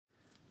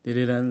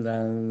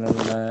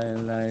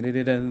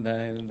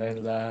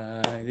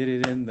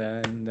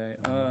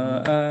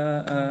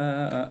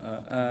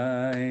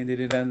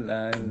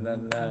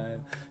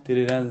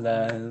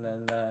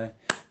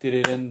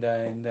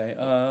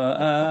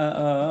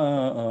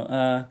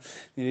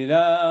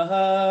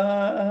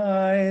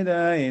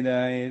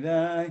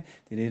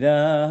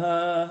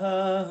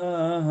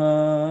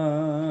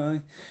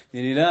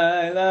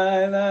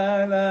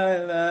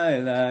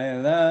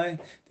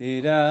Di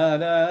da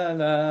da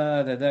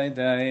da da da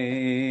da.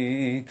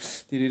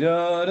 Di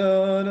do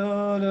do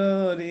do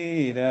do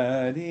di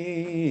da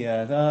di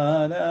da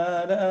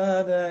da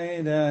da da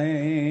da.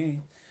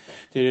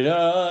 Di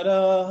da da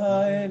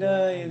hi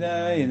da da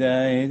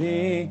da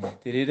di.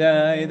 Di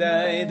da da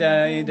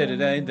da da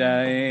da da.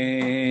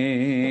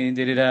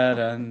 Di da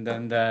dum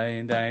dum da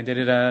da di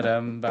da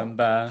dum bum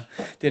ba.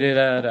 Di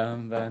da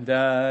dum ba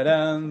da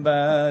dum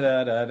ba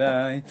da da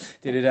da.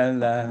 Di da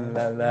la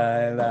la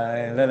la la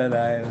la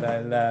la la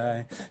la.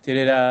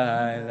 Di da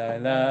la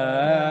la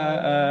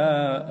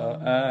oh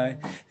I.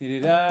 Di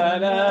da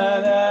da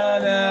da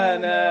da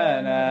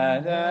da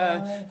da.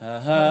 Ha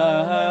ha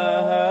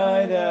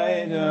ha da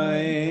da.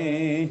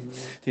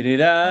 Di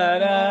da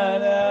da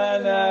da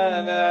da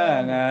da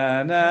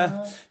da da.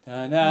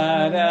 Da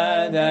da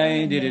da da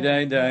di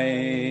da da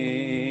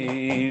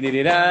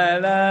di da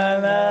la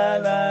la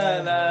la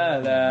la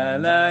la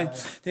la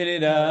di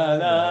da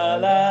la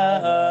la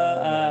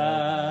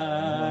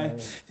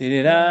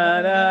di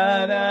da da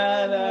da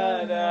da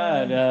da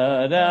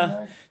da da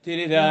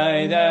di da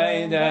da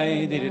da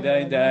di da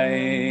da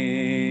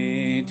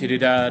di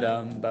da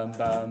dum bum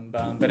bum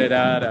bum ba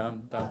da dum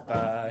bum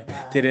ba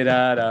di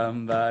da dum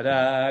ba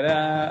da da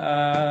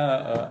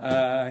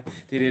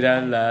di da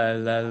la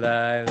la la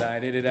la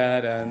di da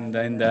dun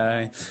dun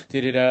dun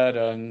di da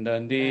dun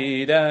dun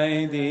di da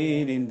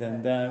di din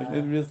dun dun.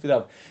 Real speed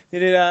up. Di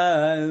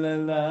da la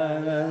la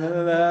la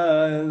la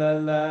la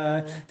la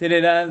di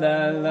da la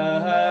la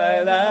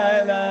la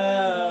la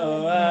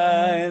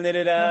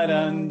di da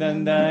dun dun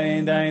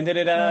dun dun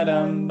di da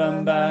dum bum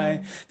bye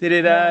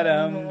di da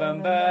dum bum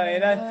bye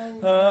da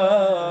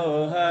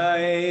oh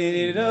hi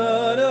di do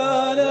do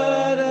da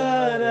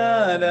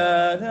da da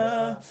da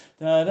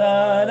da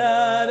da da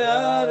da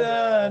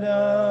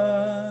da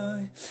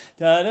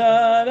da da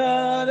da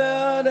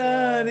da da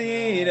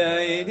dee da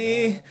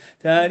dee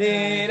da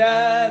dee da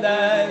da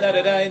da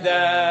da da da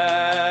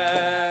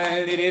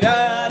dee da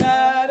da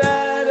da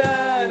da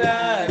da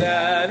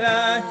da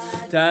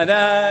da da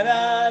da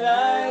da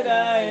da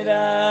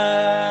da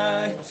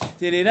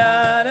dee da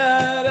da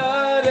da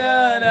da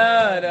da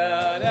da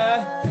da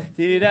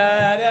dee da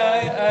da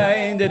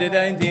da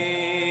da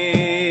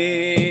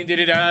dee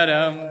dee da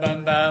dum bum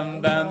bum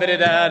bum ba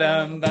da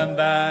dum bum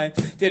bye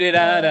dee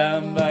da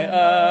dum bye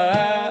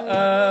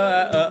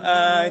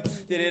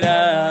dee da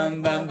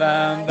dum bum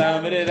bum bum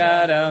ba da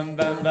dum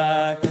bum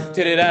bye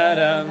dee da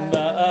dum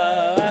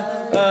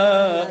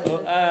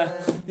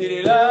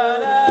dee da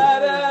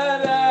da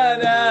da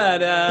da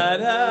da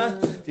da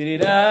dee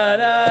da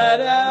da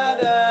da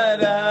da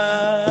da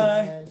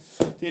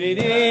dee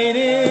dee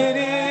dee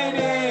dee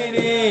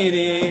dee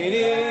dee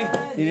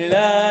dee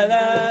la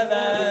la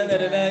la la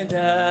la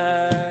da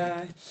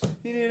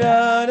dee da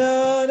da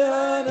da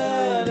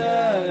da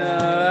da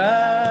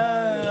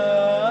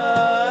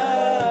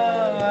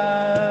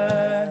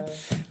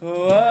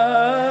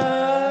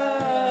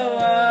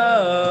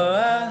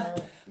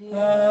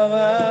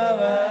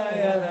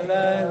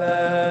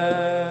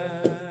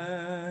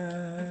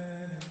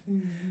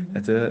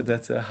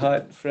That's a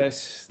hot,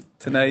 fresh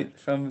tonight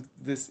from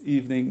this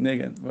evening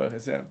niggin. Baruch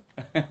Hashem.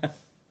 You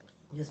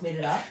just made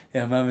it up?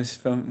 Yeah,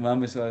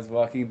 Mamish, I was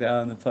walking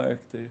down the park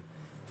to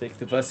take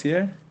the bus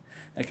here.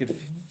 I could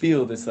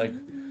feel this, like,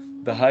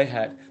 the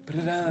hi-hat.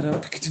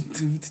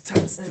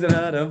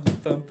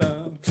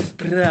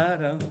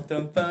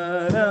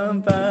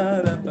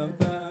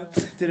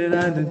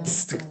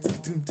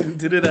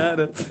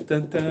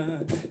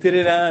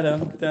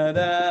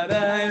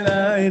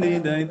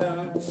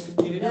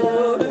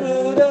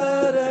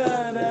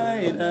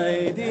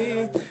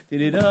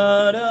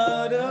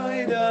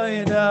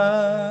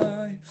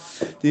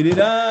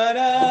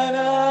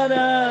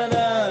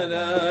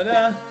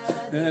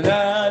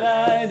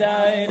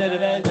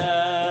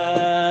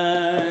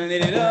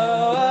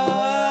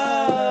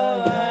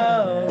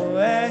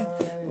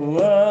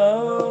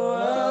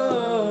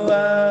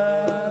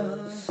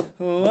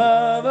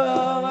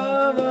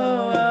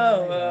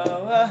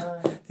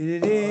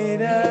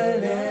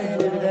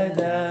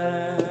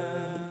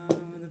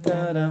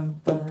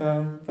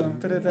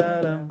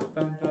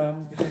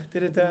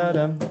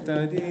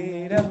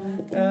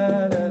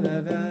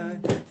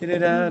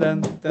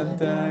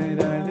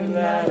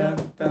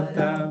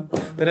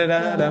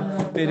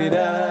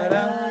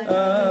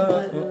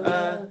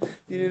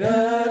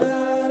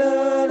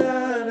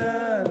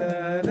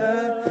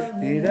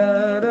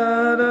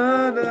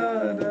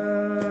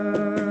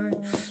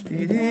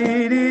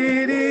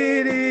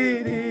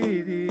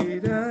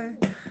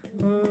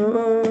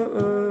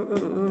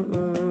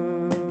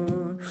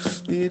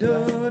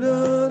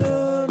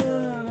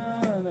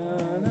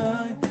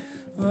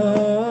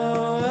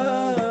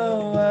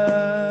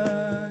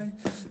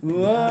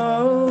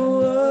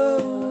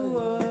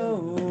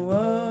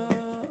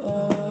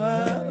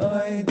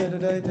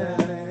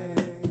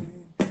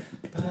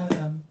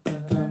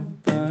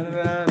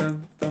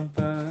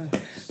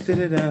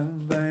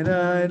 Dum ba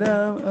da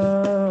dum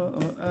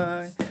oh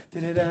I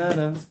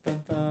dum bum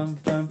bum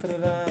bum ba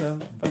da dum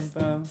bum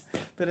bum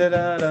ba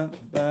da dum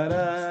ba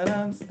da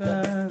dum ba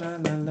la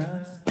la la.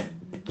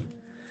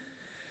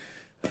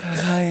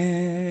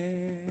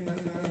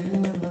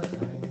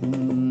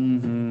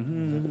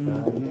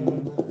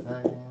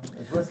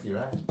 It's whiskey,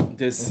 right?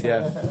 This,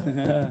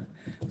 yeah.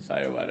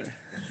 Fire water.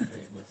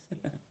 Straight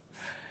whiskey.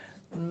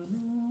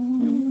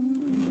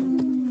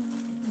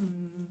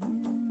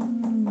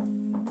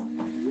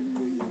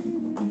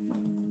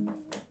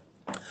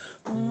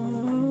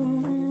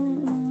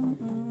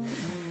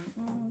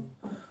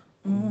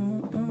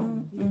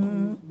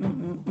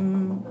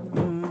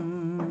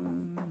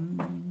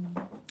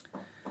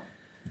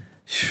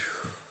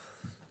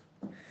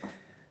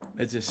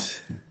 It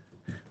just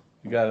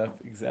got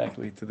up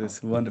exactly to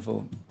this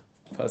wonderful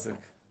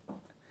pasuk.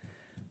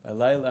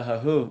 Alayla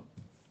hahu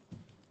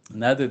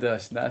nadada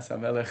shnas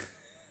hamelech.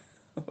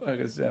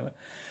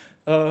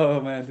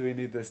 Oh man, do we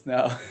need this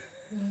now?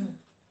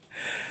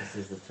 This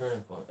is the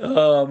turning point.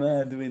 Oh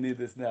man, do we need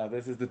this now?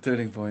 This is the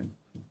turning point.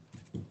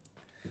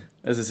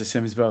 This is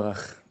Hashem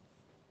Yisbarach.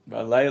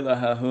 Alayla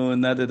hahu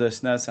nadada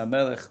shnas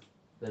hamelech.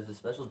 There's a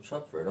special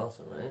truck for it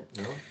also, right?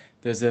 No?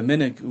 There's a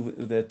minhag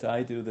that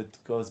I do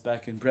that goes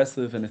back in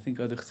Breslov, and I think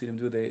other Chassidim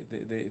do.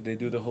 They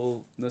do the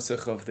whole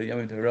nusach of the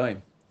Yom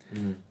Tov.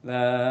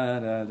 La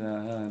da da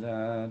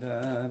da da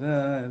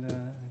da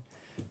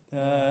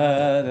da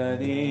da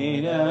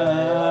dee da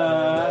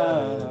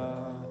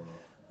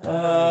da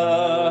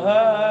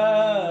da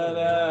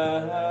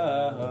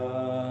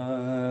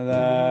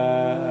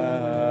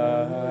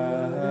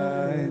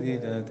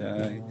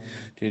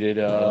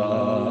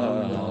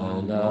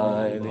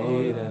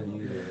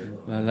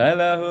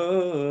Malaylahu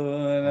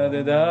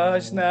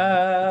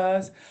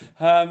nadadashnas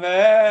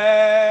hamelech.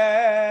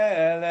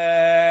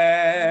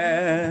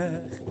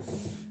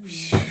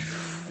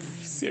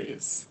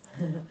 Serious.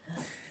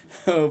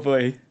 Oh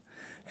boy.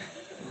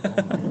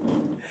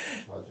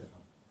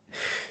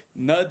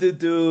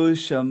 Nadadu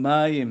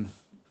shamayim,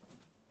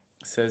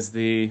 says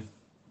the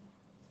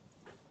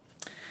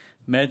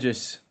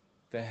Medrash.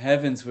 The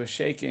heavens were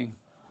shaking.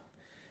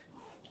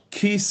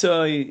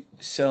 Kisoi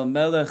shel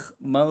melech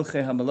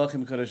malchei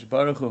hamalachim kadosh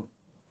baruch hu.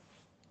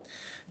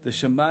 The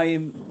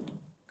shamayim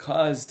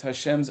caused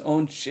Hashem's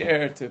own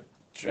chair to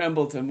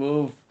tremble, to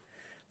move.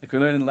 Like we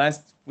learned in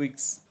last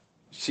week's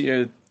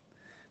shir,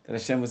 that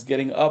Hashem was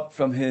getting up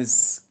from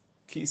his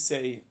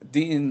kisei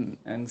din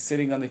and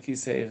sitting on the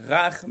kisei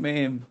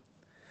rachmeim.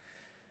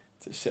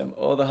 To Hashem,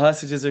 all the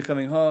hostages are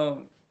coming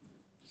home.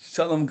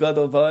 Shalom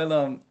gadol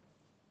ba'olam.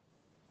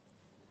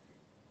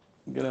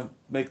 I'm gonna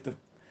make the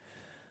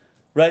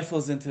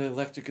rifles into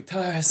electric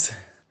guitars.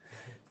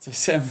 It's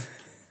Hashem.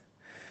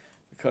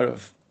 The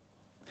Korov.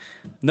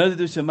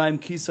 Nadadu shamayim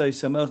kisai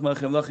shamelch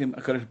malchem lachim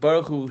HaKadosh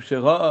Baruch Hu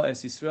shera'a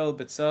es Yisrael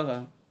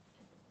betzara.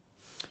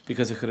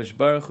 Because HaKadosh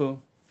Baruch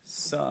Hu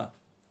saw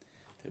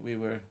that we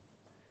were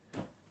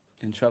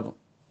in trouble.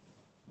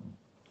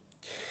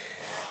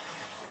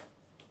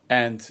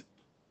 And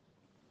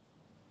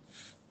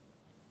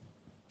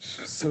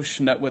so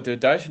what they're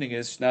darshaning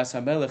is Shnas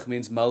HaMelech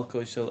means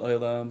Malko Shel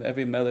Olam.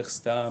 Every Melech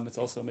Stam. It's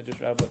also a Midrash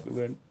Rabbah like we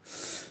learned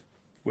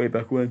way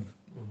back when.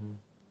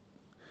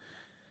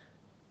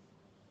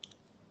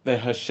 That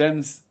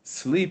Hashem's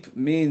sleep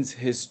means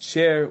his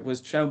chair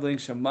was trembling,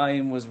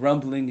 Shamayim was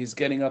rumbling, he's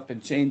getting up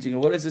and changing.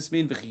 And what does this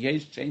mean?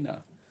 V'chiyesh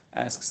sheina,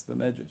 asks the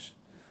Medrash.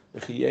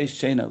 V'chiyesh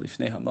sheina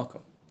lifnei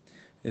hamakom.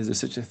 Is there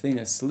such a thing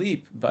as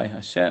sleep by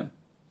Hashem?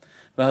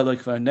 Behold,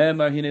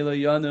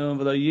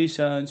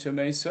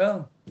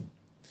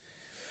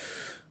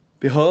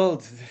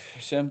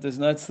 Hashem does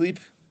not sleep.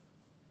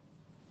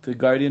 The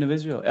guardian of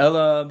Israel.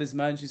 Ela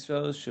bisman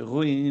Yisrael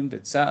sheruim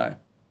b'tzar.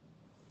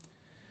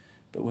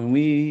 But when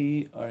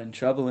we are in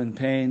trouble and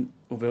pain,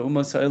 and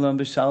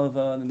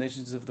the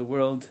nations of the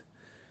world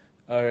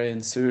are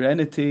in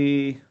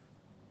serenity,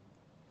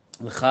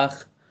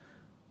 l'chach.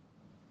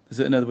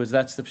 In other words,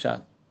 that's the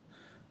pshat.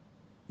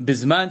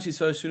 Bisman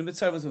Yisrael sheruim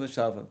b'tzar was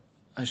l'shalva.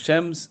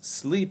 Hashem's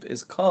sleep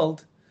is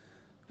called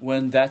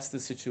when that's the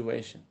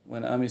situation,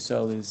 when Am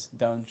Yisrael is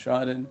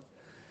downtrodden,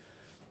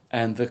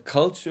 and the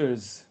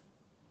cultures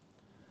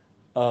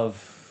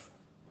of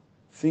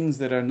things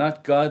that are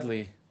not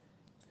godly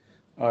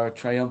are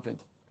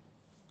triumphant.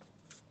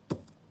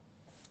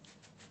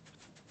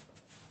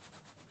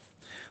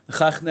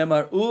 L'chach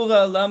nemar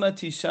ura lama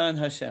tishan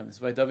Hashem.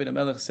 That's why David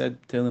HaMelech said,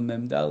 Tehillim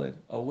Mem Daled,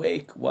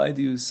 awake, why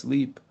do you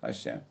sleep,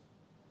 Hashem?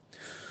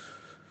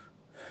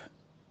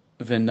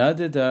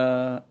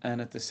 V'nadada,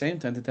 and at the same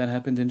time that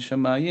happened in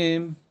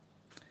Shamayim,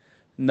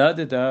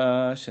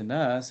 nadada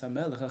shenas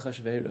hamelech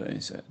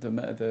Achashverosh. The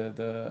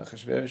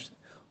Achashverosh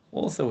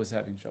also was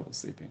having trouble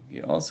sleeping.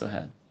 He also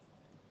had.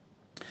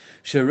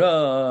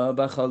 Shara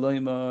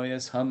b'chaloimo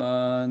yes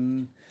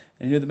Haman.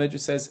 And here the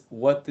Medrash says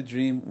what the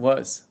dream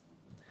was.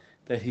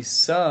 That he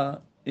saw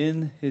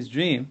in his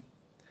dream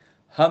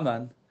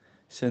Haman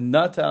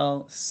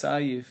shenatal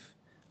sayif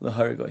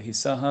lahargo. He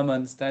saw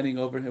Haman standing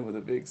over him with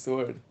a big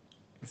sword.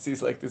 He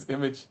sees like this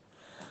image.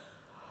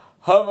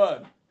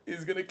 Haman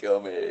He's going to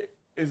kill me.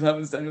 Is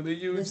Haman standing with a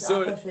huge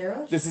sword.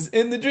 Achashverosh? This is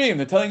in the dream.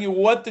 They're telling you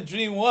what the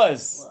dream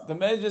was. Wow. The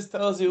man just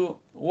tells you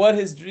what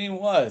his dream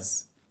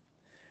was.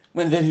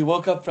 When then he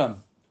woke up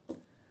from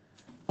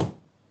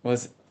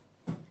was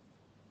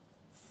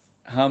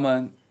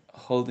Haman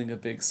holding a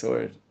big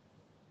sword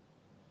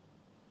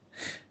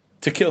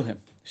to kill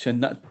him.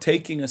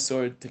 Taking a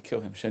sword to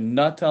kill him.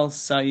 Shenatal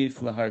Saif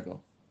Lahargo.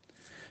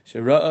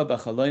 Shera'a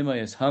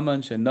b'chaloima is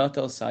Haman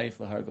shenatal Saif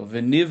Lahargo.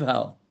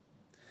 V'nivhal.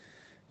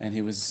 And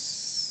he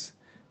was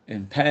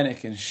in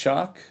panic and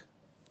shock.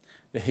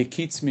 The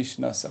hikitz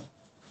mishnasa.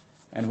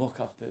 And woke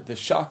up. The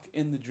shock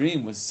in the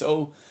dream was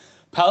so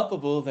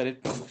palpable that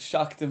it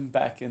shocked him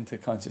back into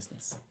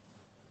consciousness.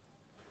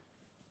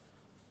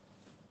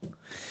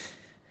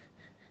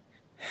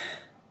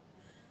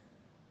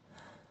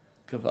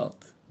 Gevalt.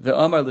 The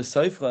Amar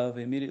l'Seifrav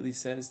immediately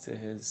says to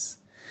his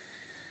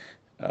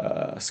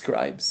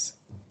scribes,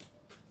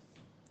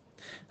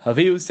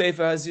 Haviu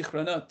Sefer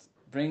HaZichronot,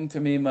 bring to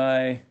me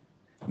my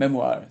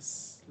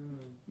memoirs,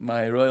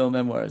 my royal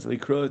memoirs,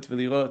 Likrot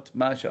v'lirot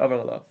ma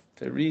she'avar alav,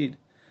 to read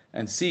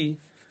and see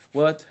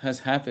what has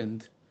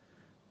happened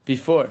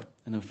before.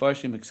 And the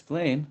Farshim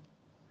explain,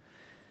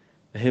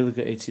 the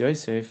Hilga Eitz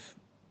Yosef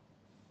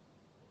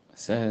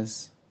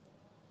says,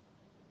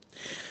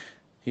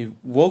 he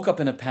woke up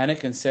in a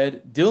panic and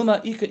said,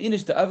 Dilma ika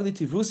inish da'avli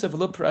tivusa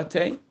v'lo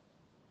prate.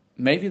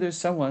 Maybe there's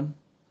someone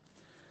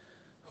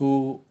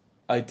who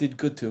I did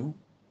good to.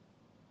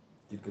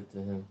 Did good to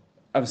him.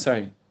 I'm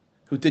sorry,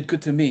 who did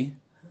good to me,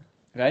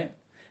 right?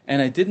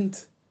 And I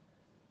didn't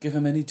give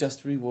him any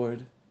just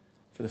reward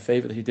for the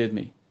favor that he did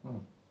me.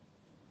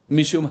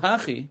 Mishum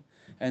hachi,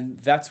 and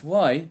that's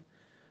why,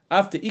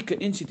 after ika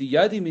inchi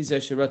diyadi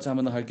mizeh sheratz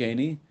Haman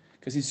lahargeni,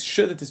 because he's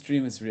sure that this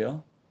dream is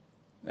real,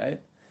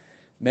 right?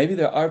 Maybe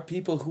there are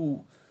people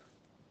who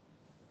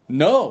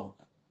know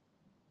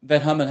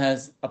that Haman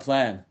has a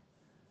plan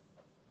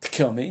to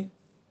kill me.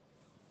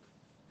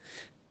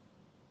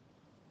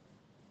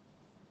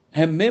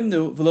 Hem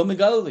mimnu v'lo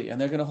megalali,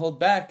 and they're going to hold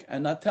back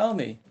and not tell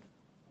me.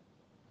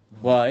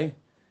 Why?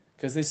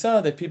 Because they saw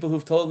that people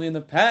who've told me in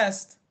the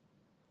past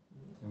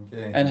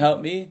and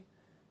helped me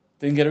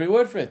didn't get a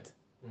reward for it.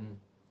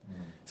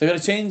 So I got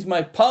to change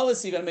my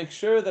policy. Got to make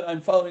sure that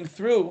I'm following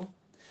through,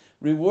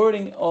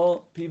 rewarding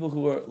all people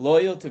who are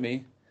loyal to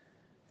me,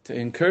 to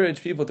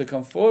encourage people to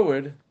come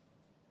forward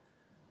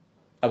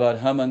about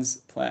Haman's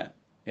plan.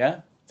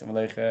 Yeah?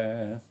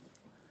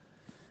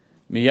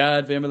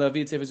 Miyad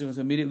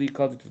immediately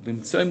called it.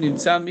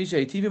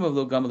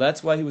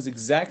 That's why he was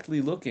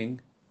exactly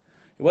looking.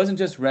 It wasn't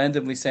just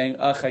randomly saying,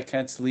 I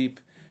can't sleep,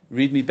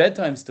 read me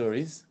bedtime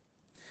stories.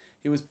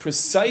 He was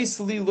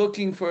precisely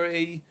looking for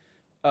a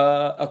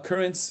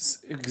occurrence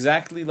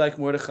exactly like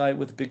Mordechai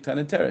with Bigtan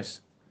and Teresh.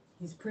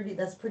 That's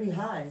pretty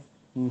high.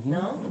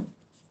 No?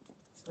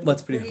 Like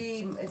What's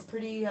pretty? It's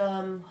pretty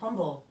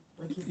humble.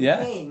 Like he's Yeah.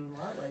 the king.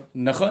 What? Like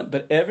Nachon,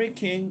 but every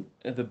king,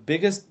 the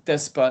biggest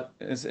despot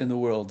is in the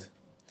world,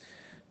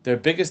 their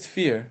biggest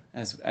fear,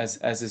 as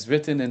is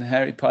written in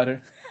Harry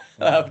Potter,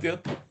 I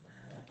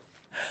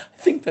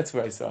think that's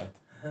where I saw it.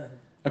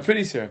 I'm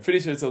pretty sure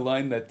it's a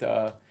line that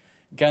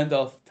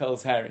Gandalf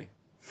tells Harry.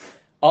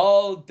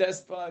 All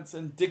despots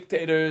and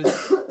dictators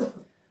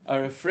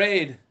are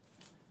afraid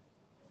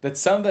that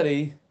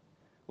somebody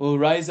will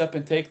rise up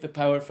and take the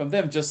power from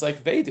them, just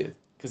like they did,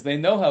 because they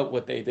know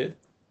what they did,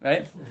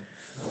 right?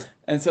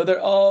 And so they're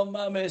all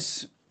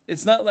mamish.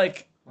 It's not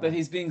like that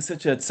he's being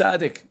such a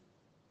tzaddik.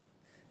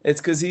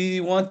 It's because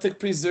he wants to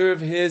preserve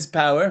his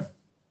power.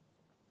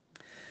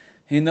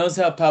 He knows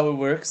how power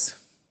works.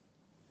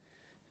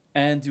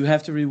 And you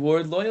have to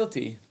reward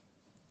loyalty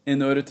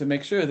in order to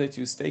make sure that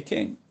you stay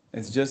king.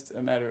 It's just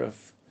a matter of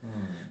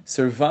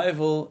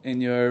survival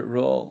in your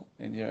role,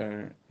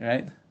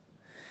 right?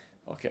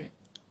 Okay.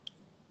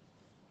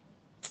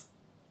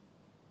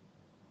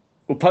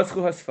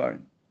 Upatchu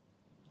hasfarim.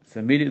 So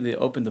immediately they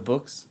opened the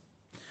books.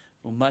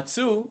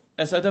 Umatzu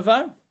es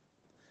hadavar.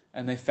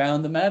 And they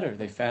found the matter.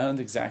 They found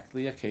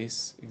exactly a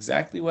case,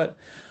 exactly what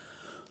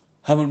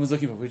Haman was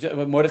looking for,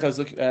 what Mordechai was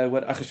looking,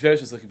 what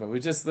Achashverosh was looking for. We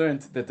just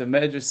learned that the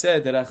Medrash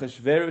said that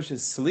Achashverosh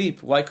is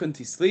asleep. Why couldn't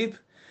he sleep?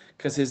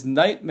 Because his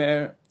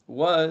nightmare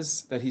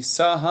was that he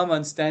saw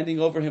Haman standing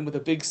over him with a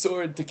big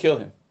sword to kill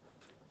him.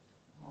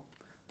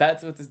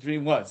 That's what this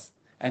dream was.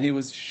 And he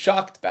was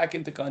shocked back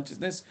into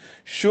consciousness,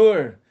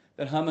 sure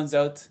that Haman's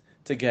out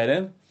to get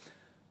him,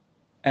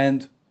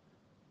 and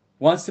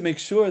wants to make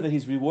sure that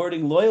he's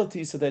rewarding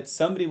loyalty so that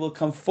somebody will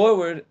come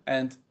forward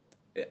and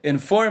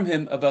inform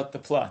him about the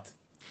plot.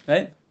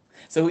 Right?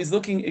 So he's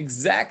looking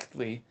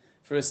exactly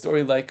for a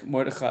story like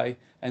Mordechai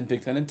and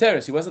Bigtan and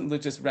Teresh. He wasn't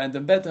just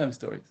random bedtime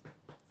stories.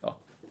 Oh.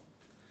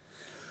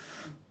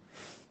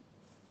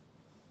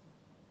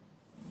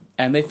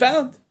 And they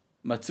found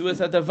Matzuas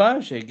Hadavar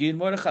Shegid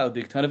Mordechai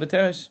Bigtan of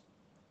Teresh.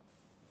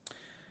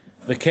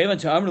 The Kevan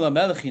Sha'amr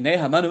LaMelech Hinei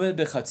Hamanu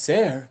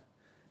Bechatzer,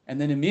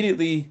 and then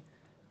immediately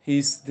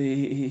he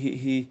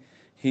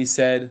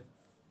said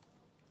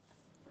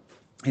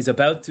he's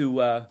about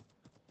to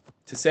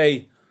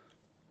say,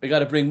 we got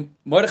to bring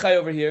Mordechai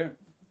over here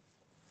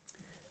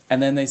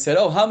And then they said,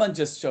 "Oh, Haman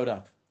just showed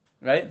up,"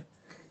 right?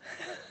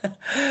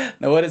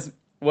 Now, what does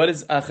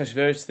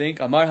Achashverosh think?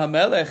 Amar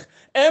HaMelech,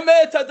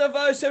 Emet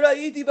hadavar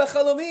shera'iti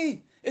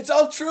b'chalomi. It's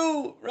all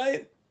true,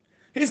 right?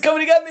 He's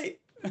coming to get me.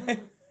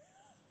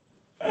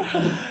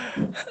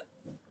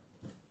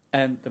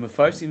 And the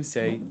Mefarshim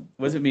say,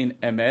 what does it mean,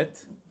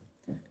 Emet?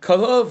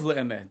 Kalov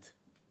le'emet.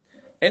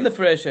 En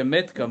lefaresh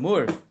emet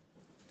kamur.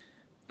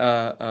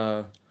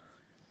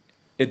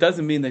 It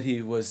doesn't mean that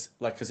he was,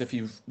 like, because if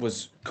he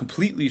was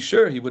completely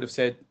sure, he would have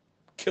said,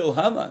 kill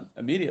Haman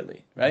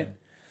immediately, right?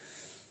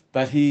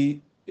 But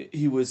he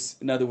was,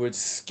 in other words,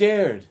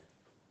 scared.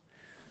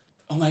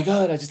 Oh my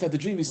God, I just had the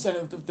dream. He's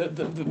standing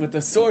with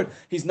the sword.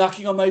 He's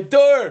knocking on my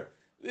door.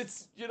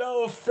 It's,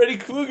 Freddy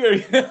Krueger.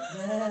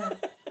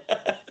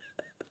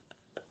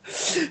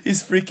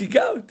 He's freaking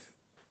out.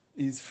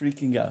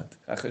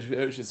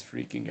 Achashverosh is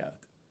freaking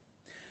out.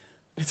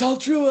 It's all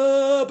true,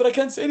 but I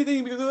can't say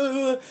anything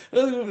because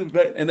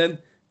right. And then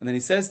he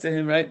says to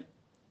him, right?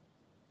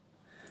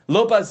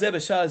 Lo ba'zeh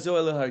b'sha'ah zo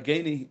elo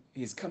hargeni.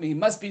 He's coming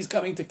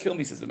to kill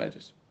me, says the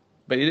Medrash.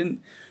 But he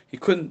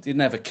didn't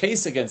have a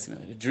case against him.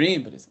 He had a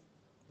dream, but it's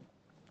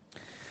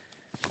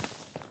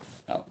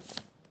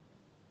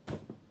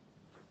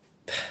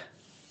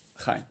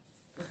Chaim.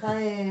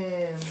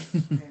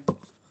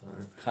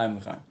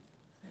 Chaim.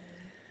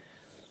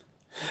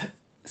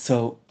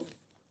 So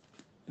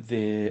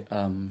the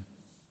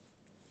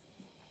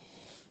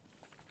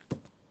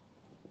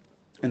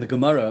in the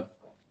Gemara,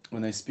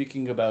 when they're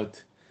speaking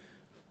about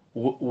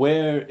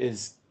where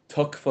is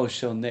Tokfo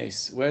Shel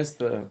Nes, where's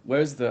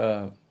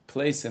the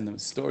place in the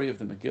story of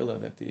the Megillah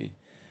that the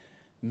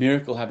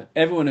miracle happened,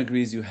 everyone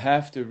agrees you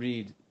have to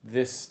read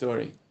this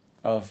story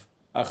of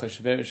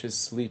Achashverosh's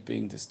sleep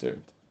being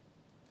disturbed.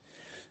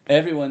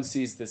 Everyone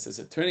sees this as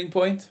a turning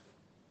point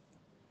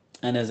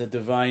and as a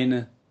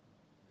divine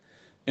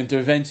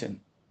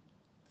intervention.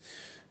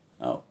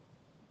 Now,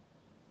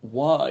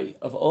 why,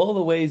 of all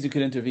the ways you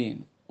could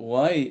intervene,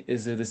 why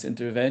is there this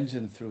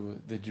intervention through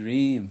the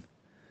dream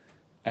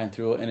and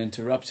through an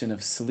interruption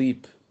of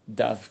sleep,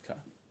 davka?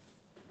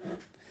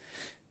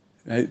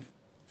 Right?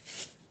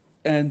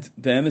 And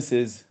the emes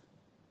is,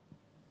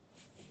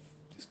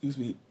 Rav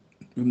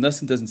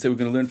Nosson doesn't say we're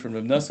going to learn from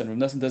Rav Nosson. Rav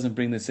Nosson doesn't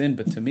bring this in,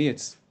 but to me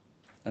it's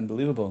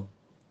unbelievable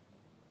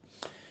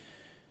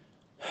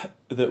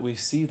that we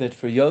see that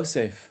for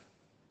Yosef,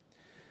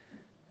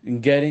 in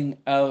getting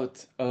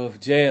out of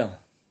jail,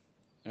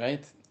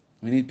 right?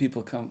 We need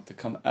people to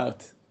come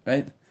out,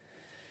 right?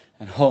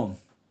 And home.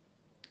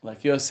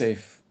 Like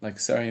Yosef, like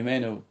Sarah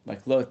Imenu,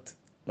 like Lot,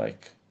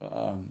 like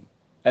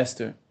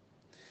Esther.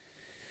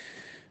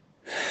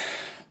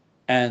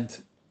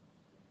 And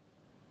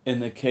in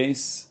the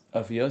case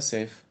of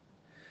Yosef,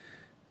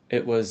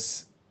 it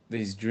was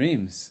these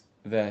dreams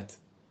that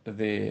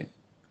the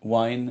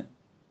wine,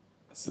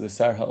 so the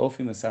Sar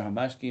HaOfim, the Sar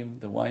HaMashkim,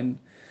 the wine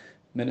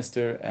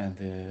minister and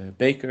the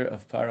baker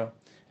of Paro,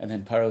 and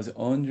then Paro's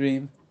own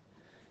dream,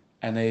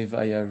 and they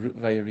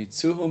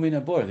vayaritzuhu min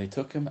habor, they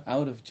took him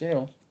out of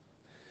jail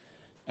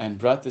and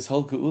brought this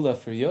whole geula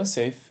for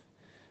Yosef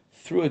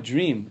through a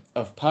dream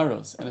of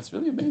Paro's. And it's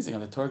really amazing how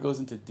the Torah goes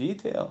into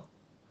detail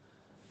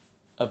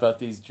about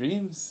these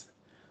dreams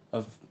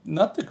of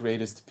not the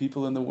greatest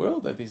people in the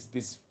world. That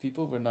these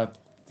people were not,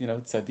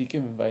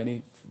 tzaddikim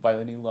by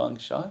any long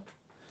shot.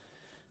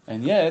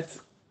 And yet,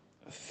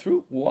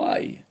 through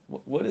why?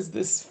 What is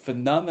this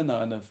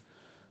phenomenon of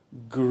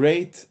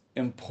great,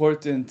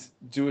 important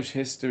Jewish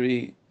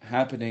history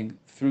happening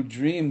through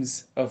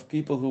dreams of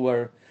people who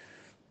are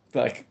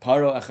like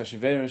Paro,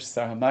 Achashverosh,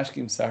 Sar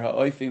HaMashkim, Sar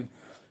HaOifim,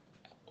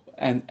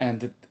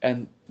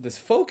 and this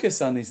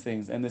focus on these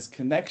things and this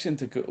connection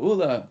to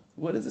Geula?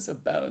 What is this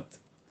about?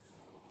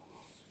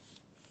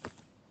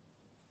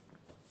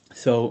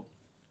 So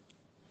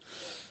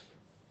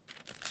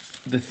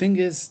the thing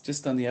is,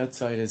 just on the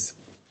outside, is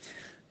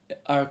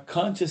our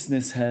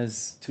consciousness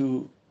has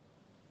two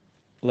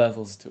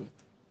levels to it.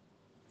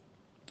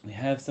 We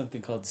have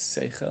something called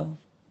seichel,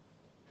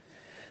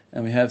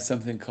 and we have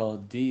something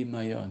called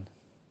dimayon,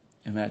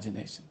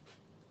 imagination.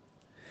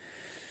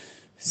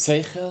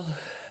 Seichel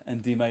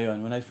and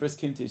dimayon. When I first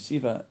came to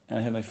yeshiva, and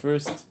I had my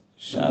first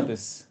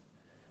shabbos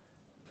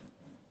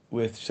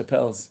with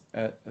Chappelle's,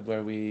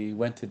 where we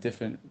went to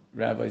different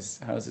rabbis'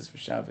 houses for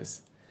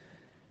Shabbos,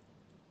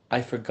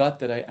 I forgot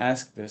that I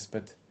asked this,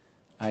 but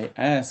I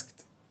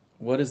asked,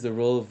 what is the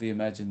role of the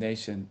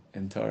imagination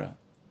in Torah?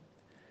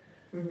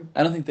 Mm-hmm.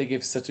 I don't think they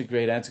gave such a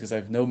great answer because I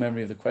have no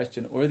memory of the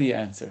question or the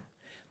answer.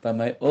 But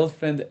my old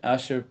friend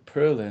Asher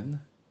Perlin,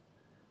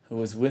 who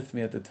was with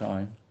me at the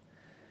time,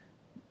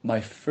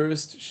 my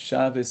first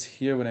Shabbos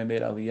here when I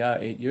made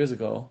Aliyah 8 years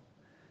ago,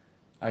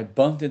 I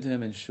bumped into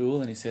him in shul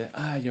and he said,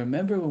 you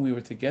remember when we were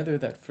together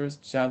that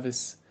first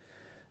Shabbos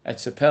at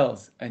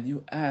Chappelle's and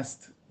you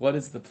asked, what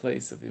is the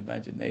place of the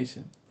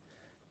imagination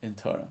in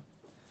Torah?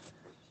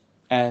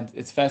 And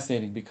it's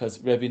fascinating because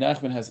Rabbi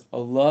Nachman has a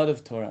lot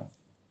of Torah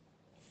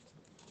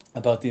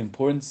about the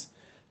importance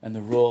and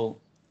the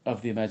role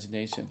of the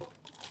imagination.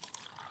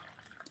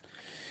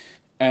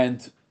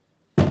 And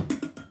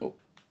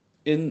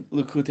in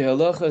Likutei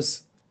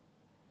Halachos,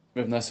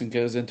 Rav Nassim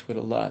goes into it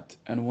a lot,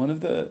 and one of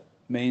the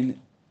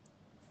main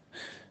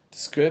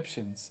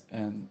descriptions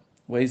and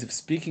ways of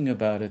speaking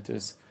about it,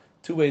 there's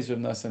two ways Rav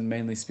Nassim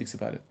mainly speaks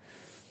about it.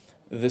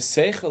 The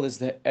seichel is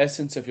the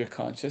essence of your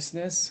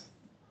consciousness,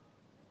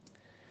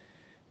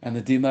 and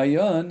the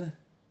dimayon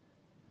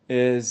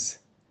is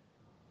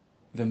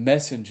the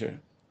messenger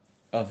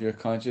of your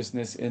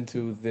consciousness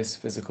into this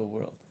physical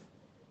world.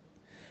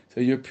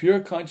 So your pure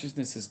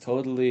consciousness is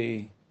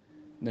totally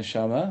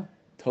neshama,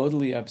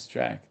 totally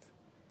abstract,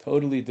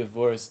 totally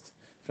divorced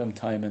from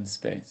time and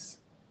space.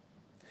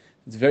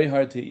 It's very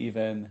hard to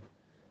even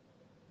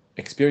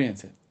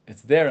experience it.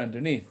 It's there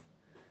underneath.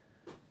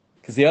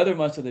 Because the other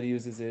mashal that he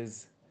uses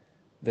is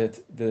that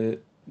the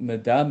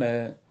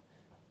medame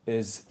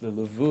is the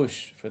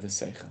levush for the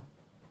seichel.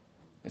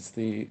 It's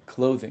the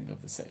clothing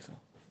of the seichel.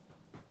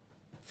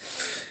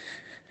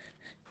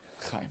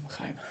 Chaim.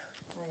 Chaim.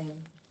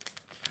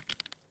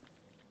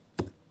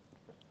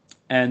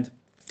 And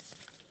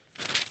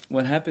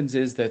what happens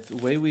is that the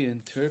way we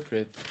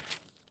interpret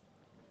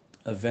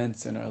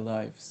events in our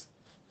lives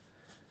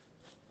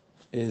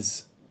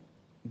is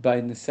by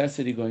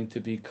necessity going to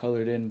be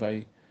colored in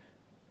by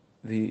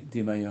the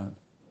dimayon.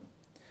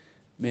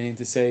 Meaning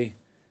to say,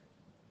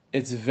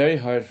 it's very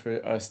hard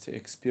for us to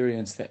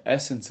experience the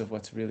essence of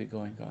what's really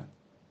going on.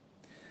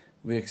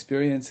 We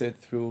experience it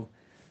through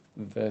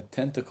the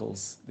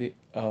tentacles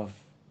of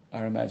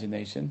our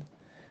imagination,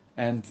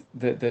 and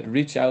that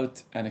reach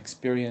out and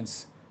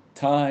experience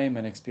time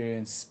and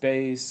experience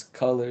space,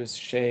 colors,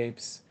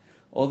 shapes,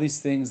 all these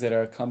things that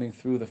are coming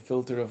through the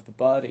filter of the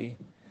body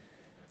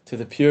to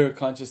the pure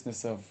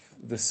consciousness of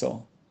the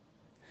soul.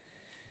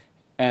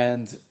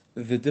 And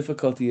the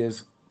difficulty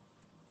is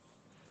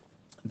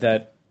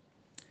that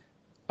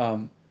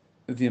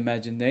the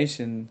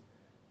imagination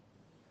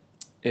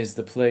is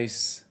the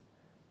place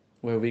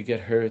where we get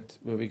hurt,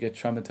 where we get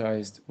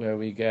traumatized, where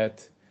we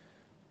get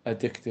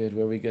addicted,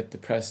 where we get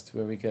depressed,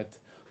 where we get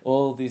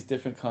all these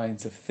different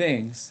kinds of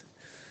things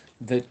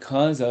that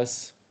cause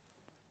us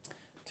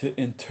to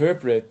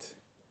interpret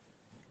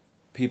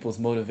people's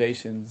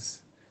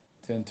motivations,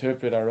 to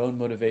interpret our own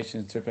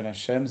motivations, to interpret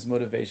Hashem's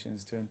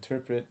motivations, to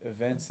interpret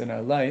events in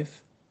our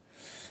life,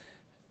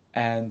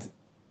 and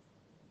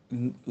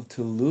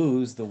to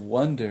lose the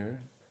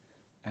wonder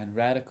and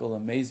radical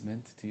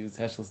amazement, to use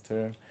Heschel's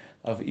term,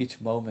 of each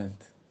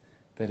moment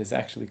that is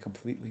actually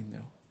completely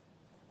new.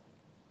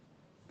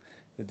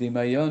 The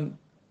Dimayon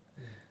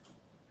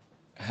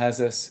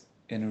has us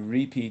in a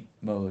repeat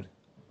mode.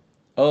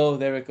 Oh,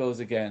 there it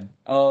goes again.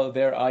 Oh,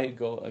 there I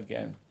go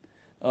again.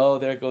 Oh,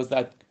 there goes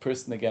that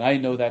person again. I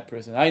know that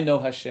person. I know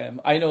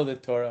Hashem. I know the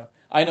Torah.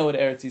 I know what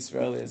Eretz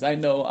Yisrael is. I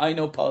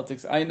know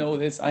politics. I know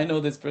this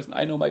person.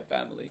 I know my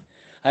family.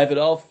 I have it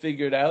all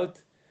figured out.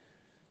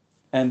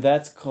 And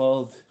that's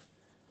called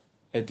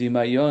a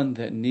dimayon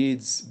that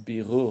needs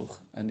biruch,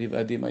 a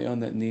dimayon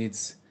that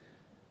needs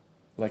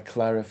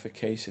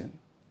clarification.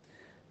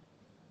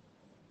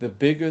 The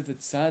bigger the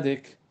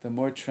tzaddik, the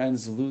more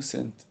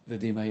translucent the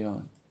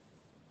dimayon.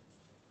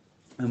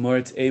 The more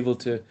it's able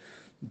to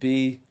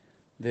be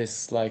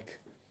this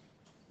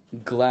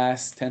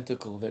glass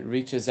tentacle that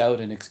reaches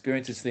out and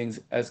experiences things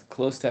as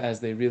close to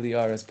as they really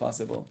are as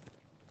possible,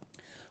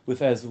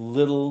 with as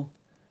little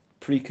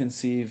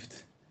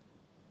preconceived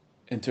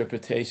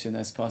interpretation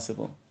as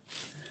possible.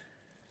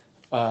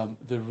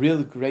 The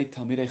real great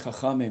Talmidei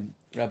Chachamim,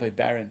 Rabbi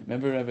Barron.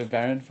 Remember Rabbi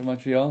Barron from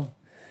Montreal?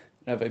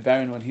 Rabbi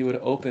Barron, when he would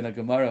open a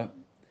Gemara,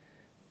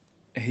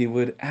 he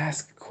would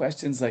ask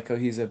questions like, oh,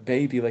 he's a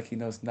baby, like he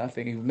knows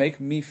nothing. He would make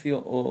me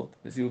feel old,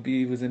 because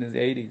he was in his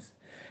 80s.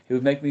 He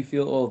would make me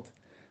feel old.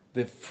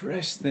 The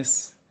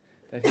freshness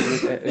that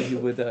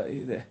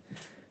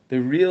the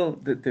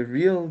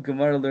real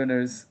Gemara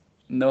learners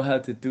know how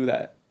to do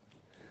that.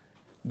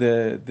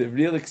 The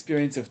real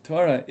experience of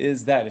Torah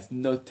is that it's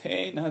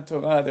notein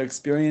HaTorah. They're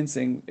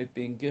experiencing it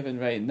being given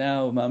right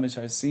now, Mamish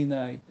Har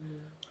Sinai.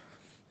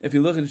 If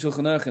you look in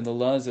Shulchan Aruch and the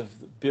laws of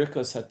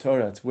Birkos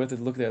HaTorah, it's worth it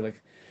to look there.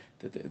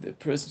 The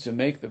person should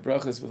make the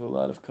brachas with a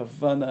lot of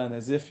kavana and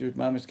as if you're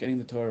Mamish getting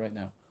the Torah right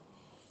now.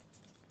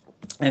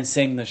 And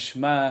saying the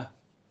Shema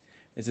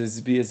is as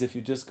if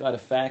you just got a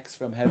fax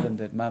from heaven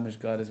that Mamish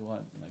God is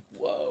one. Like,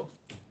 whoa.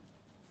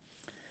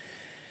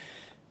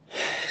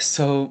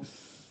 So,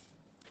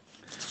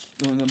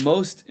 one of the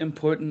most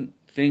important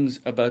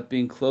things about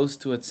being close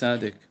to a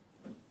tzaddik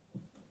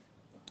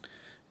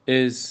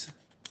is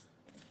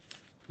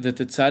that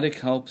the tzaddik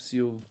helps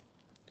you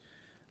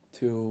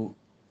to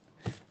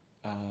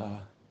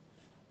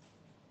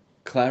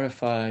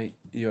clarify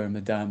your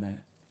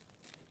medame,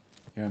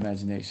 your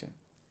imagination,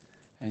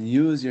 and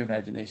use your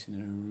imagination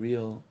in a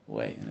real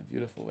way, in a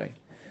beautiful way,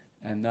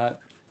 and not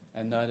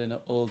in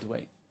an old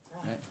way,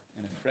 right?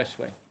 In a fresh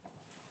way.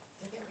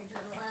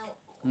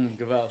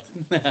 Gewalt.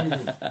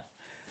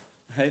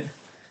 Right?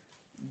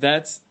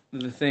 That's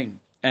the thing.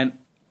 And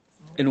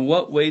in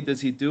what way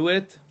does he do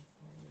it?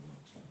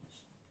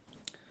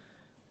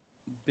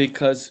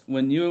 Because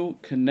when you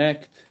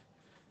connect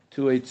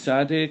to a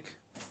tzaddik,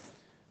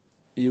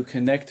 you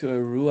connect to a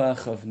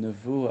ruach of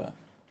nevuah,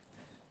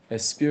 a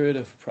spirit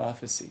of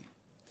prophecy.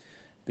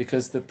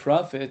 Because the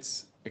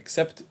prophets,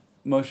 except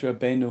Moshe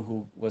Rabbeinu,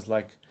 who was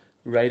like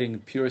writing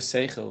pure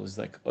seichel, was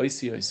like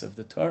oisios of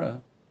the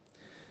Torah,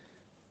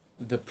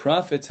 the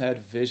prophets had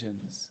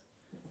visions.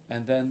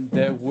 And then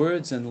their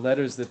words and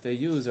letters that they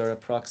use are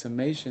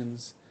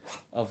approximations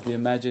of the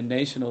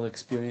imaginational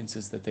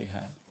experiences that they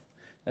had.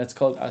 That's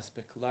called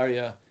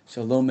aspeklaria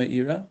shalom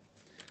me'ira,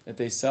 that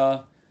they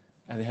saw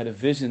and they had a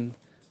vision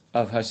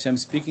of Hashem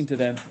speaking to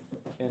them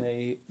in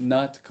a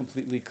not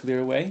completely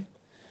clear way.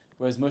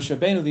 Whereas Moshe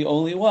Rabbeinu, the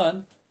only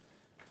one,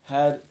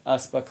 had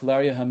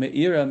aspaklaria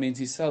hameira, means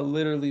he saw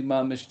literally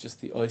mamish,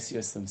 just the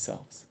oisios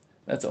themselves.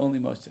 That's only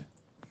Moshe.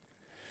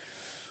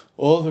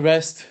 All the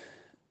rest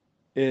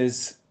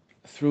is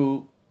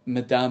through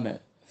medame,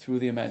 through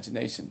the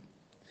imagination.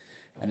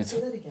 And it's say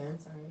that again,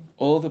 sorry.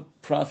 all the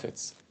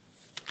prophets.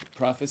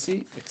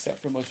 Prophecy, except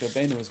for Moshe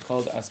Rabbeinu, is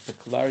called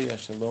aspeklaria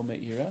shalom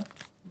me'ira.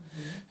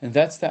 And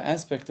that's the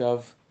aspect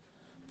of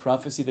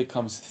prophecy that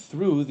comes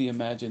through the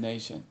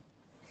imagination.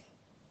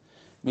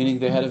 Meaning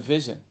they had a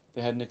vision,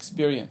 they had an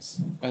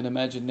experience, an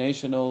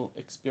imaginational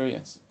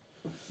experience.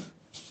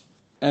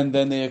 And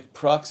then they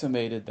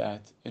approximated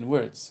that in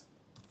words.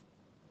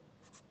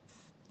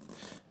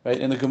 Right?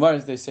 In the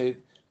Gemaras they say,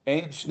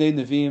 Ein shnei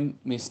nevim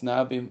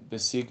misnabim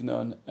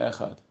besignon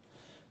echad.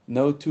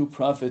 No two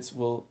prophets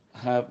will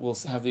have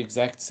the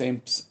exact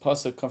same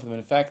pasuk come from them.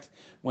 In fact,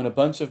 when a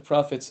bunch of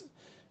prophets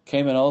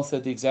came and all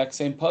said the exact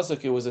same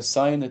pasuk, it was a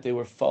sign that they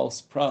were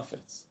false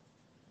prophets.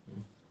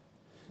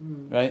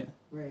 Right?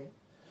 Right.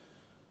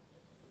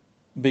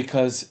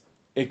 Because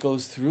it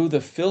goes through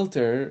the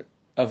filter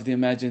of the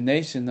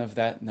imagination of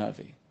that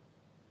Navi.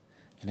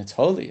 And it's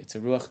holy, it's a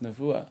Ruach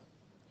Nevuah,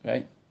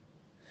 right?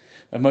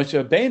 But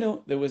Moshe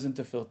Rabbeinu, there wasn't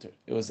a filter.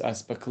 It was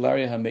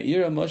Aspaklaria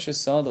HaMe'ira. Moshe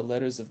saw the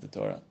letters of the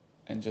Torah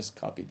and just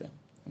copied them.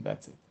 And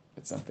that's it.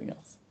 It's something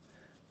else,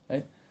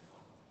 right?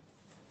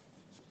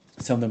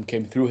 Some of them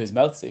came through his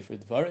mouth, Sefer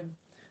Dvarim,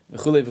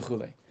 v'chulei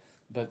v'chulei.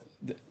 But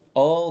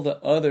all the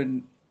other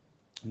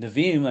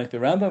Nevi'im, like the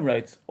Rambam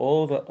writes,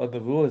 all the other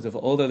rules of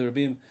all the other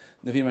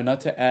Nevi'im are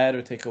not to add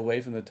or take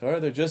away from the Torah.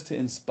 They're just to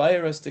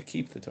inspire us to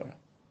keep the Torah.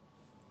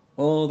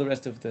 All the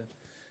rest of the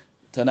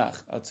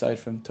Tanakh, outside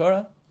from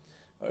Torah,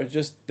 are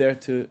just there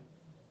to,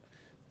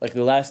 like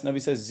the last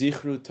Navi says,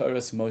 Zichru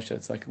Torahs Moshe.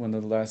 It's like one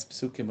of the last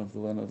psukim of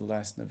one of the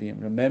last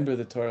Nevi'im. Remember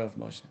the Torah of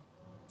Moshe.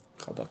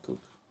 Chabakuk.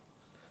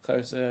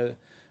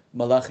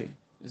 Malachi.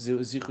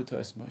 Zichru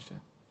Torahs Moshe.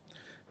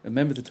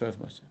 Remember the Torah of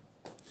Moshe.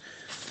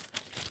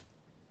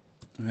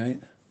 Right?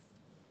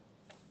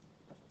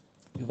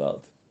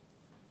 Gewalt.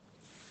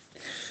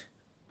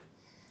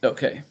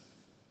 Okay.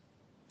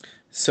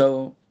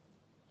 So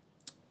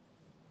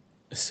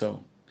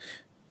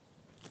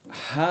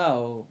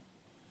how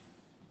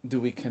do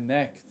we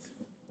connect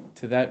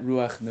to that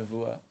Ruach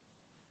Nevuah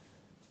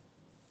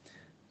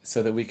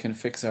so that we can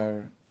fix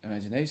our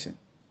imagination?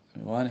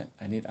 We want it.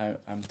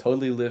 I'm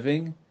totally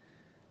living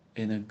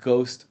in a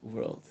ghost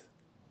world.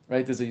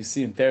 Right? That's what you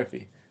see in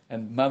therapy.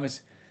 And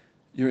mamish,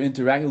 you're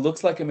interacting. It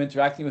looks like I'm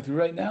interacting with you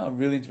right now. I'm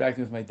really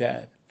interacting with my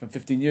dad from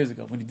 15 years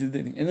ago when he did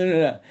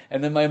the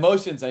and then my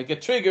emotions, I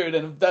get triggered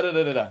and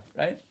da-da-da-da-da,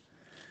 right?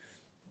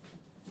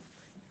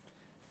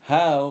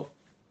 How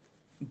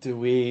do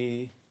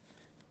we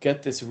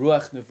get this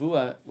Ruach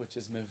Nevuah, which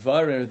is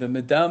Mevarer, the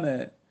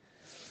Medame,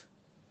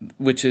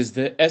 which is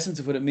the essence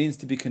of what it means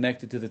to be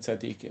connected to the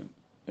Tzaddikim,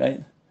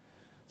 right?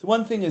 So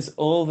one thing is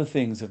all the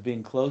things of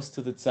being close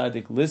to the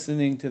Tzaddik,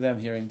 listening to them,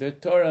 hearing their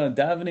Torah,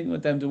 davening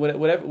with them, do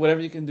whatever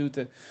you can do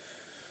to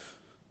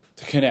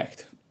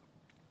connect.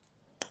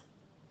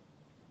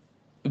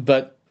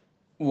 But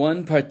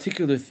one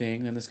particular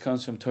thing, and this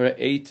comes from Torah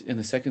 8 in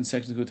the second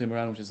section of Gutei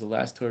Moran, which is the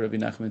last Torah Rabbi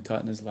Nachman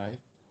taught in his life,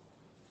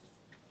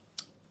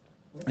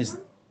 is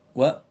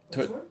what?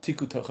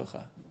 Tiku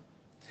Tochacha.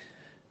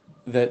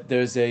 That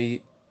there's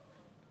a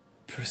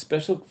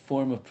special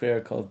form of prayer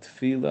called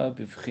Tefillah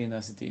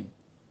B'Vchinas Din.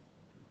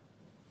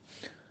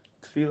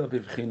 Tefillah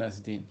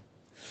B'Vchinas Din.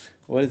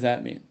 What does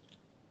that mean?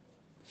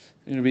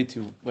 I'm going to read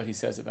to you what he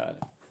says about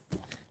it.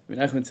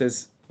 Rabbi Nachman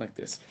says like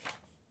this.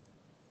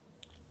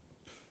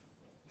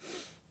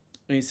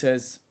 And he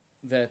says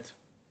that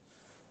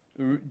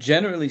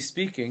generally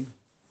speaking,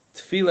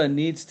 Tefillah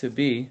needs to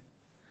be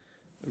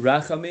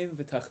Rachamim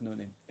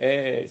v'Tachnunim.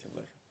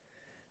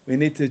 We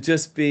need to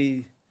just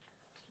be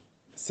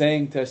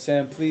saying to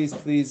Hashem, please,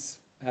 please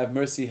have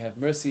mercy,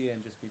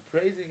 and just be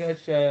praising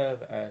Hashem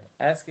and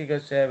asking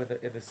Hashem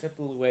in a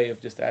simple way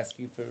of just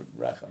asking for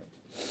Rachamim.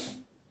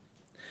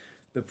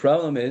 The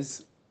problem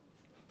is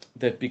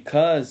that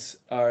because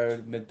our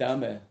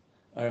medame,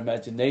 our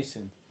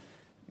imagination,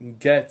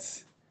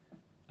 gets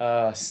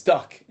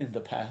stuck in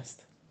the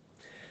past,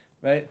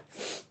 right?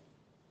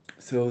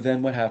 So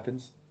then what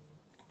happens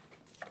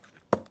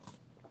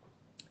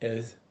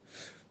is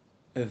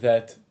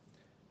that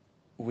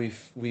we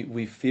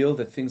feel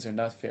that things are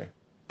not fair.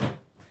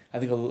 I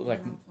think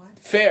like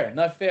fair,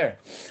 not fair.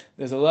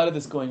 There's a lot of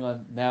this going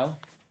on now.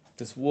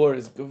 This war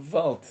is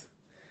gewalt,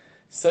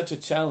 such a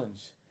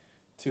challenge.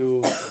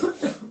 to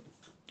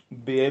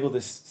be able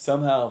to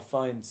somehow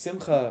find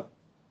simcha,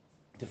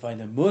 to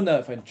find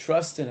emunah, find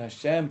trust in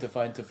Hashem, to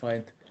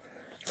find.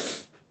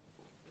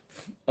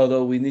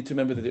 Although we need to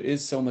remember that there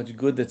is so much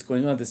good that's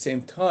going on at the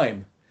same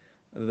time.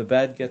 The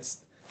bad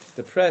gets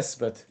depressed,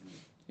 but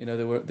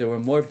there were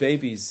more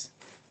babies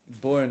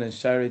born in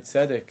Shaarei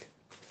Tzedek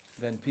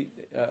than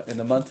in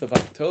the month of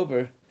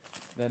October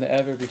than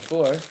ever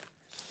before.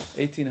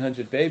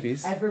 1,800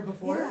 babies. Ever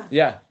before?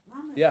 Yeah.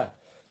 Mama, Yeah.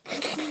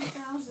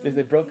 18,000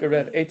 They broke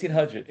around babies.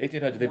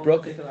 1,800. They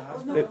broke.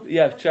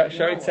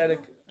 Shaarei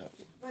Tzedek.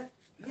 But,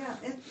 yeah,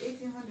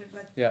 1,800,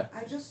 but Yeah.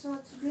 I just saw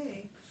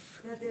today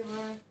that there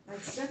were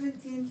like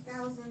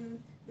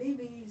 17,000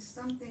 babies,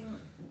 something.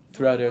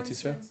 Throughout born Eretz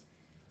Yisrael?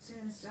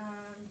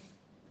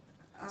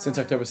 Since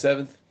October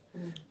 7th.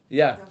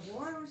 Yeah. the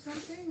war or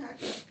something.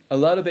 A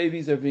lot of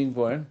babies are being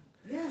born.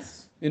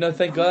 Yes.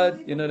 Thank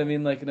God, you know what I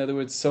mean? Like, in other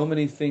words, so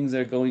many things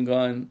are going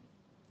on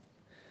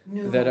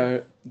that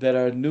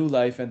are new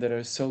life and that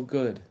are so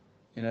good.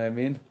 You know what I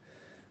mean?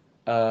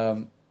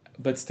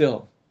 But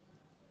still,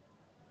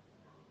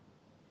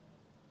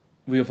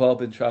 we have all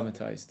been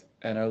traumatized,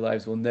 and our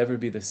lives will never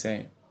be the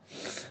same.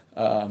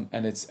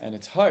 And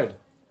it's hard.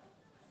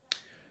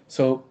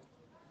 So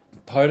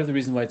part of the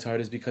reason why it's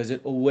hard is because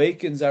it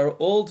awakens our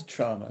old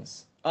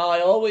traumas.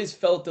 I always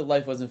felt that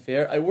life wasn't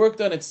fair. I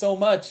worked on it so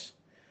much.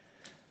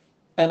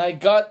 And I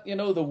got,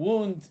 the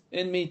wound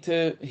in me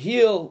to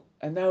heal,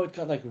 and now it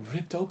got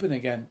ripped open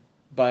again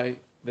by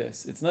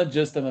this. It's not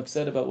just I'm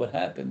upset about what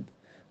happened.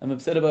 I'm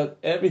upset about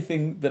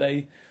everything that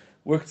I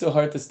worked so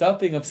hard to stop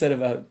being upset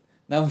about.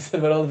 Now I'm upset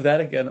about all of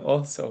that again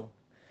also.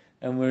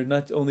 And we're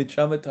not only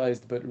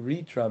traumatized, but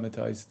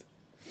re-traumatized.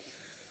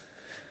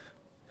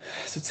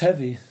 So it's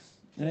heavy.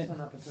 Right? It's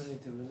an opportunity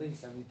to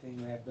release everything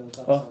we have built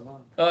up so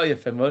long. Oh yeah,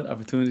 Femot,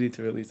 opportunity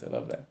to release. I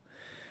love that.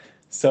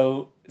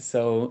 So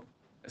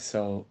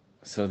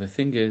the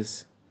thing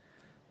is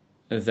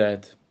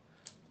that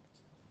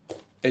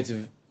it's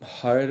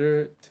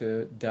harder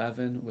to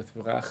daven with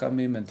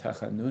rachamim and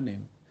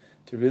tachanunim,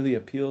 to really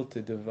appeal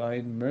to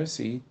divine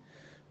mercy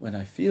when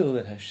I feel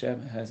that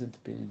Hashem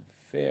hasn't been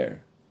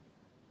fair,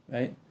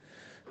 right?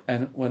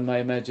 And when my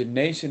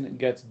imagination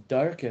gets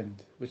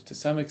darkened, which to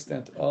some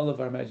extent all of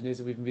our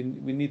imagination, we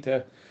need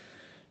to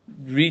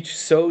reach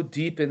so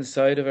deep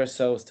inside of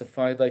ourselves to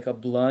find a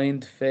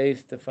blind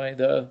faith, to find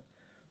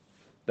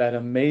that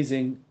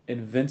amazing,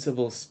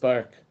 invincible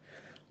spark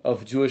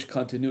of Jewish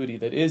continuity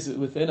that is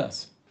within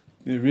us.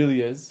 It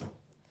really is.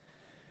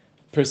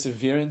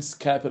 Perseverance,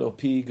 capital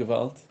P,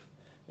 Gewalt.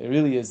 It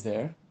really is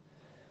there.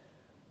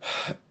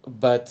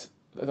 But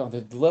on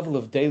the level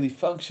of daily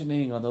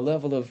functioning, on the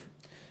level of...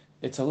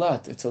 It's a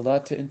lot. It's a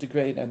lot to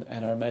integrate, and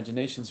our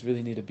imaginations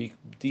really need to be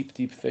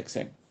deep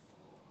fixing.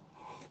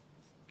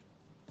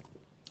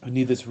 We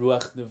need this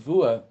Ruach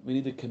Nevuah. We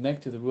need to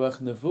connect to the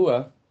Ruach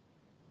Nevuah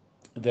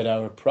that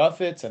our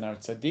prophets and our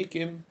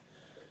tzaddikim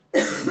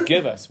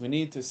give us. We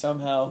need to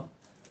somehow,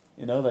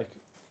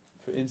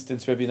 for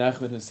instance, Rabbi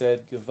Nachman, who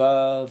said,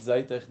 Gewalt,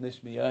 Zaitach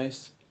nish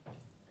miyais.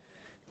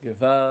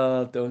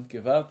 Gewalt, don't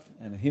give up.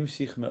 And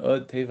Himshich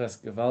me'od tevas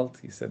Gewalt.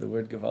 He said the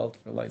word Gewalt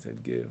for life. He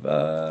said, Gewalt.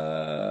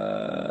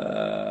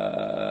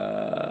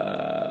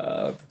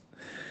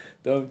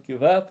 Don't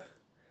give up.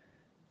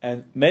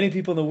 And many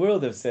people in the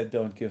world have said,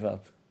 don't give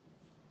up,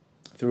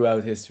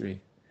 throughout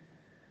history.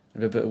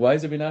 But why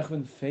is Rabbi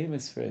Nachman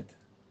famous for it?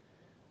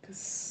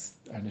 Because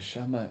our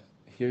neshama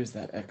hears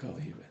that echo.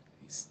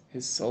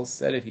 His soul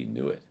said it, he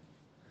knew it.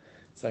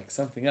 It's like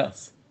something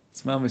else.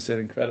 It's mamash an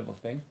incredible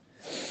thing.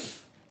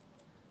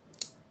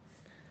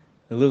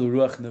 A little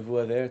ruach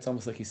nevuah there. It's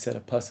almost like he said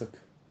a pasuk.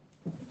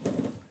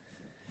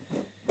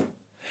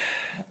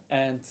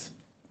 And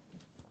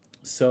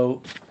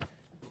so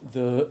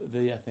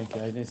thank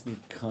you. I just need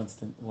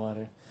constant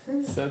water.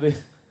 So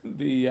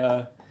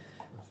the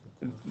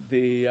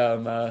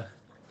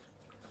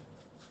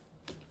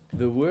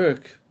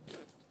work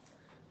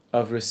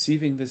of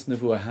receiving this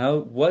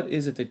nevuah, what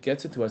is it that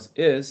gets it to us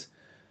is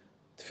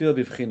tefillah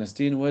b'vchinas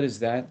din. What is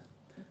that?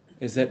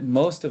 Is that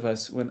most of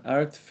us, when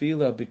our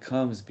tefillah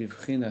becomes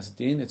b'vchinas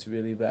din, it's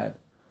really bad.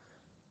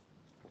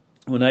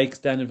 When I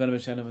stand in front of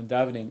Hashem and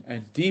davening,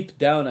 and deep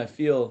down I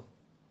feel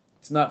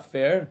it's not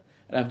fair,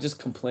 and I'm just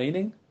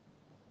complaining,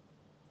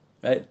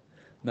 right?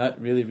 Not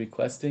really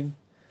requesting,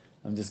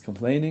 I'm just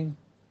complaining.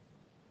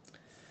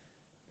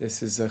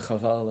 This is a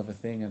chaval of a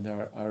thing, and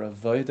our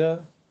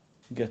avodah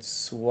gets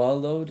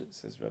swallowed,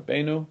 says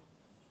Rabbeinu.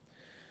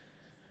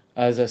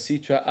 As a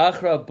sitra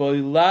achra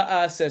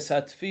boila'as es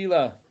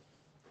hatfila.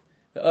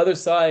 The other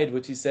side,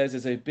 which he says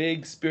is a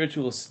big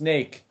spiritual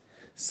snake,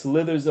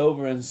 slithers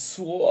over and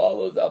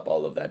swallows up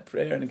all of that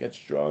prayer, and it gets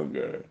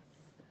stronger.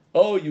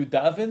 Oh, you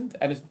davened?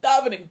 And it's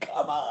davening,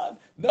 come on!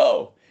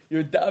 No!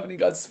 Your davening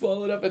got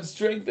swallowed up and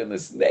strengthened the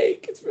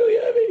snake. It's really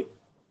heavy.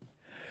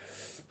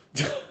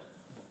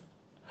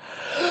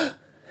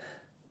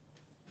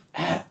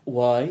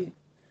 Why?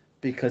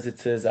 Because it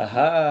says,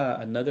 aha,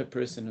 another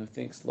person who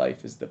thinks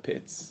life is the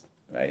pits,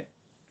 right?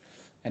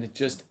 And it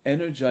just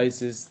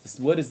energizes this.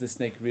 What is the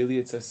snake really?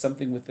 It's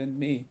something within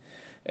me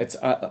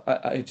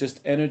It just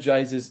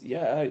energizes.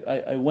 Yeah,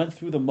 I went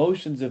through the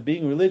motions of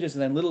being religious,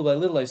 and then little by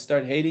little I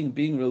start hating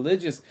being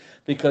religious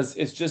because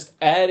it's just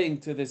adding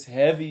to this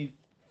heavy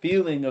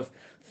feeling of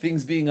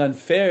things being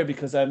unfair,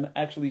 because I'm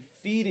actually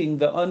feeding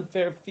the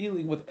unfair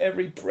feeling with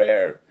every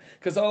prayer,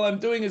 because all I'm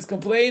doing is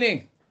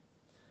complaining.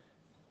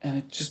 And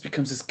it just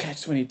becomes this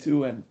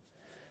catch-22, and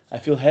I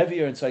feel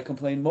heavier, and so I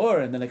complain more,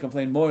 and then I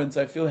complain more, and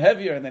so I feel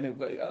heavier, and then it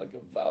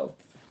goes,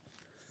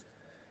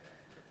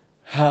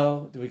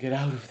 how do we get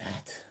out of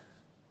that?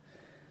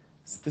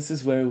 So this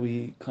is where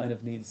we kind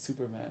of need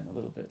Superman a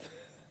little bit.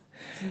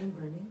 Something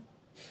burning?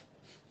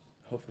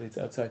 Hopefully it's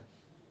outside.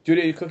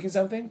 Judy, are you cooking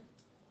something?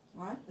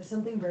 What? Is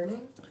something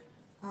burning?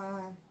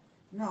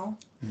 No.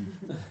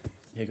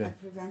 Yeah, I good.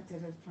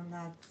 prevented it from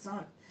that. It's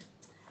not.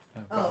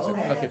 Oh,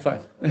 okay. Okay,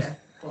 fine. Okay,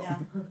 cool. Yeah.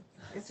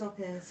 It's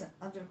okay. It's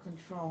under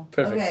control.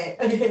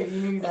 Perfect. Okay,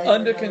 you knew exactly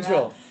Under what I was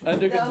control.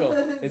 Under No, control.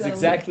 It's no.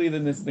 exactly the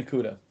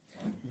Nakuda.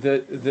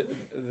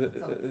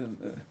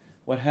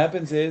 What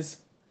happens is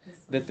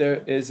that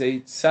there is a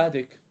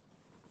tzaddik,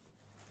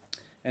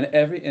 and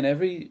in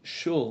every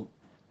shul,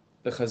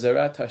 the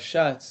Chazarat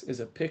Hashatz is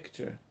a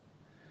picture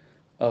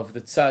of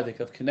the tzaddik,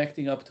 of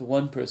connecting up to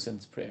one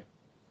person's prayer,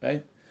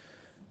 right?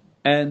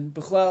 And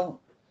B'chlal,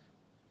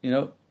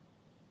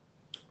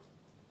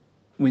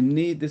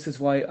 this is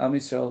why Am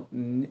Yisrael,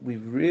 we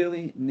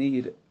really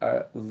need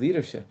our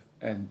leadership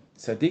and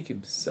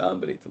tzaddikim,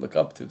 somebody to look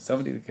up to,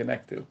 somebody to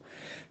connect to.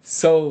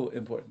 So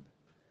important.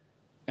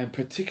 And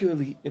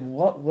particularly, in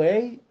what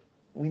way?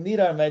 We need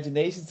our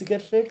imaginations to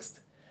get fixed.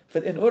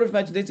 But in order for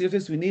imagination to get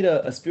fixed, we need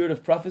a spirit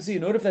of prophecy.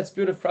 In order for that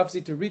spirit of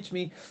prophecy to reach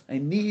me, I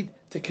need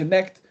to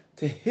connect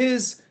to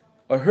his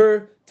or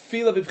her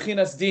tefillah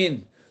b'bchinas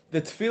din.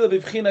 The tefillah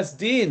b'bchinas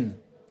din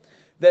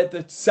that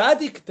the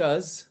tzaddik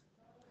does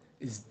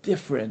is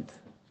different.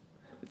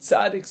 The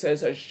tzaddik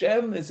says,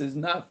 Hashem, this is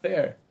not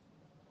fair.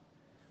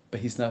 But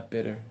he's not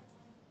bitter.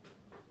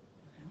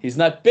 He's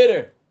not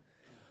bitter.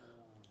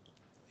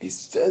 He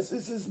says,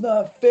 this is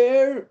not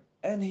fair,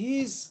 and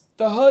he's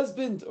the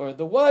husband or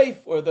the wife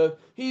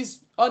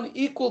he's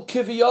unequal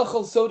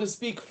kiviyachal, so to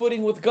speak,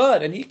 footing with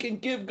God, and he can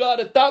give God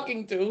a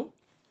talking to.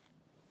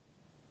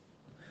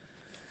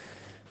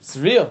 It's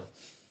real.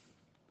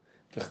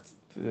 The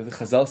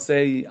Chazal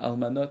say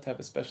almanot have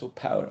a special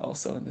power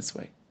also in this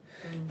way.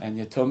 And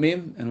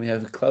yatomim, and we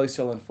have Klal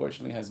Yisrael,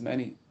 unfortunately has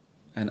many,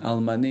 and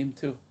almanim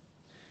too.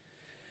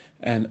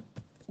 And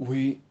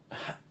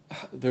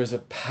there's a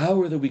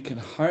power that we can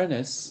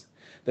harness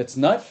that's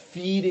not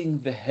feeding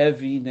the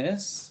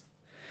heaviness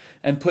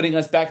and putting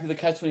us back to the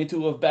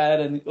catch-22 of bad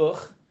and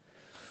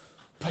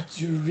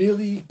but you're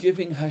really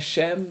giving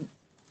Hashem,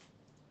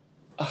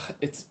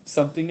 it's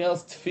something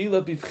else,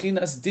 tefillah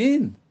b'bchinas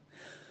din.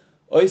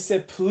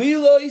 Oise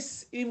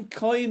plilois im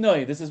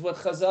koinoi. This is what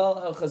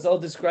how Chazal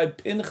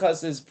described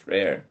Pinchas's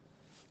prayer.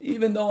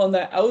 Even though on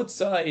the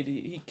outside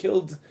he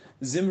killed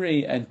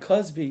Zimri and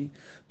Cosby,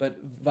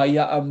 but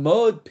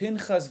vaya'amod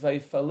Pinchas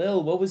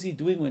vayfalel, what was he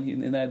doing when he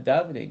in that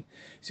davening?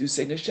 He was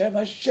saying, Hashem,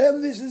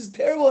 this is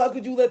terrible. How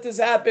could you let this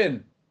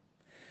happen?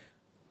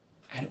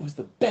 And it was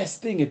the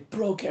best thing. It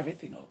broke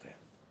everything open.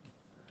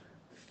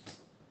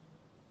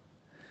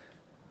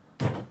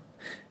 It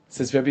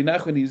says Rabbi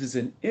Nachman uses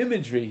an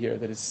imagery here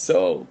that is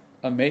so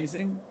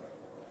amazing.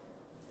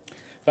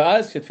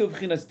 You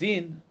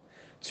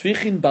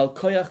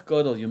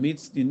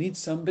need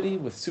somebody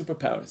with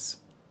superpowers.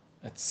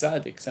 A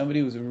tzaddik,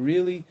 somebody who's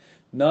really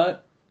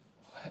not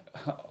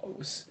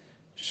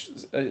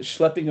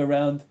schlepping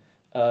around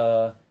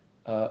a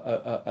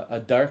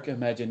dark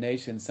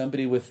imagination,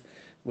 somebody with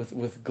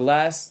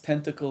glass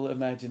tentacle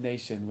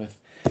imagination, with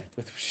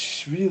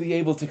really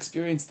able to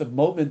experience the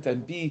moment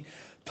and be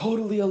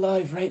totally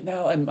alive right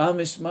now, and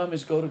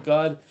mamish go to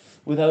God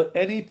without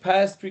any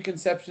past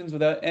preconceptions,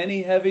 without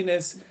any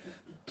heaviness,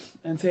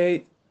 and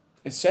say,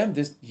 Hashem,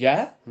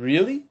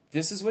 really?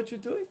 This is what you're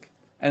doing?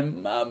 And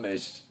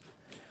mamish.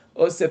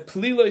 Ose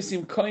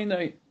pliloisim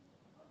koinai.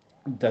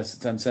 Das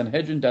ist an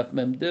Sanhedrin, dat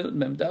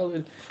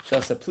memdalid,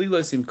 shal se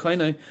pliloisim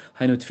koinai,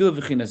 hainu tefillah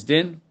v'chinas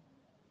din.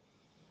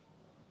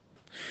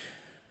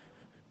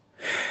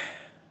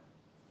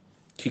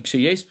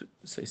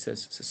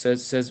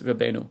 Says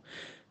Rabbeinu.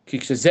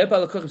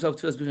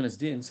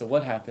 So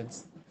what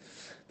happens?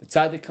 The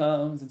tzaddik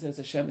comes and says,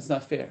 Hashem, it's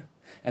not fair.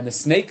 And the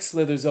snake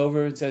slithers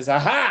over and says,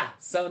 aha!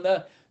 So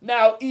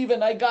now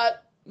even I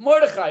got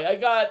Mordechai, I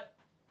got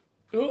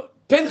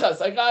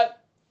Pinchas, I got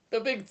the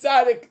big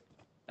tzaddik,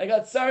 I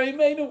got Sari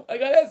Menu, I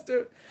got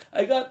Esther,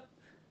 I got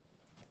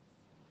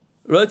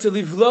Rotza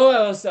Livloa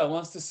Elsa,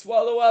 wants to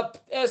swallow up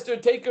Esther,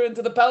 take her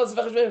into the palace of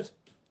Achashverosh.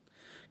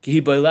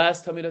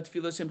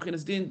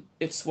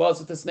 It swallows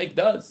what the snake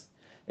does.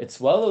 It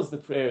swallows the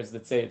prayers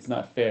that say it's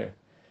not fair.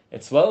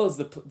 It swallows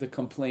the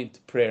complaint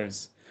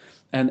prayers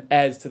and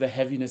adds to the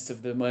heaviness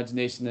of the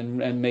imagination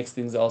and makes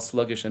things all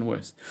sluggish and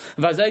worse.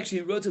 But when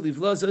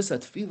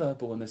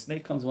the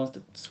snake comes and wants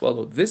to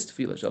swallow this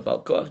tefillah,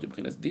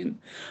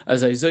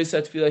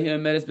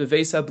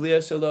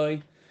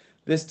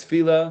 this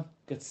tefillah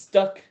gets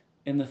stuck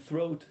in the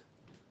throat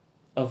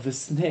of the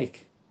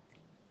snake.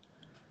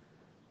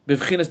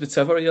 B'vchinas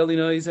b'tzavar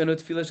yalinois and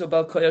tefillah shel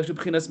bal koyach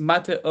b'vchinas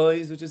mate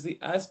ois, which is the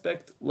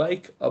aspect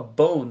like a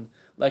bone,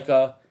 like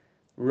a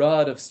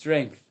rod of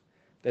strength,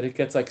 that it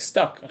gets like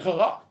stuck.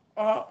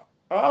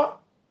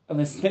 And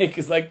the snake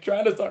is like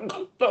trying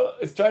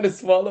to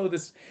swallow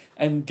this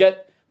and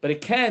get, but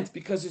it can't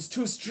because it's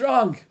too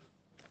strong.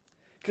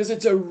 Because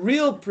it's a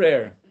real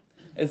prayer.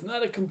 It's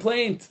not a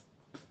complaint.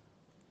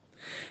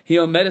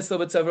 And then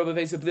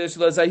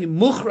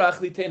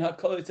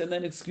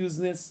excuse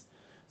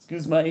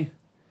my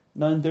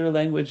non-dir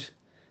language,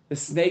 the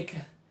snake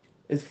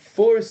is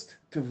forced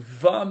to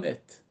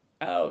vomit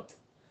out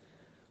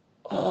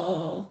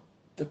all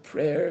the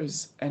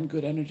prayers and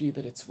good energy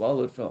that it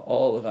swallowed from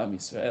all of Am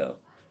Yisrael.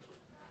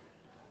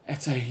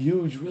 It's a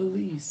huge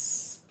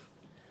release.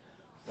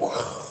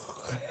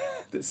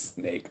 The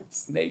snake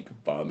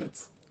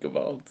vomits.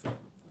 Gewalt.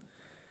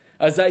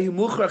 Azay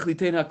muchrach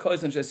litein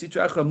hakois and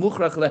shesitrachra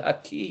muchrach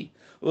lehaki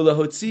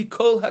ulahotzi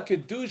kol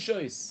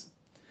hakedushos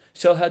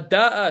shel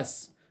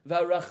hadaas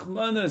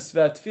v'rachmanus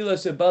v'atfilah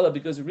shebala,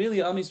 because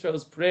really Am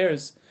Yisrael's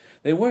prayers,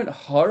 they weren't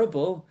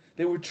horrible.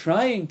 They were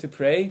trying to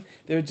pray.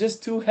 They were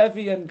just too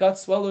heavy and got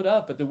swallowed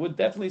up. But there were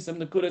definitely some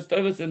nekudas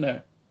tovos in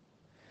there.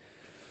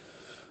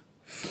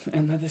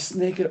 And then the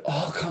snake, it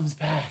all comes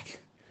back.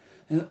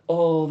 And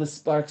all the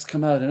sparks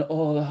come out. And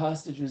all the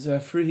hostages are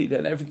freed.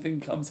 And everything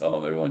comes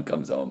home. Everyone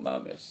comes home.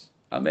 Mamish.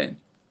 Amen.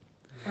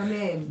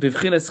 Amen.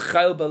 B'vchinas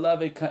chayil bala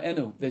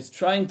ve'ka'enu. They're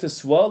trying to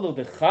swallow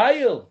the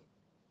chayil.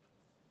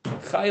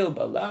 Chayil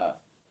bala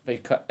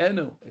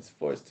ve'ka'enu. It's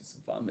forced to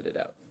vomit it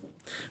out.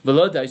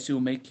 Not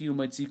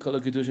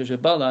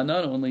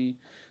only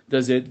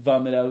does it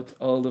vomit out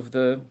all of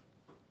the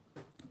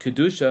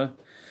kedusha,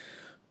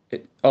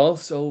 it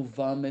also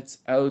vomits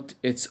out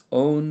its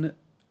own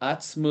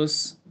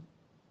atzmus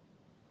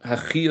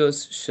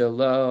hachios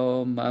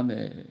shelo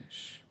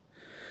mamesh.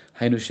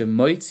 Hainu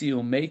shemoitzi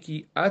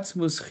umeki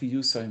atzmus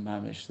chiyusay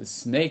mamesh. The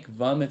snake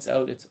vomits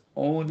out its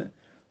own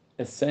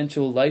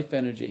essential life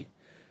energy.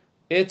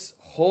 Its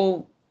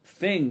whole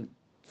thing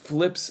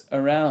flips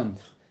around.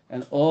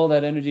 And all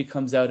that energy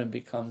comes out and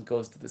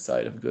goes to the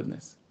side of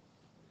goodness.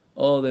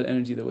 All that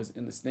energy that was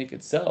in the snake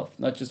itself,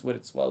 not just what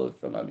it swallowed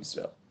from Am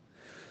Yisrael.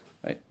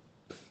 Right?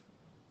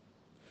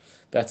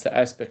 That's the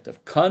aspect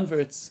of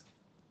converts.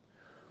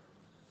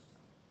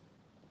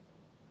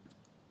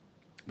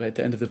 But at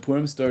the end of the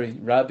Purim story,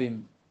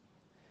 Rabim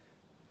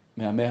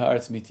me'amei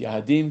ha'aretz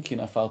mityahadim ki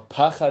nafal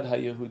pachad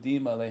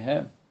ha'yehudim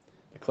aleihem.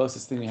 The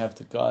closest thing we have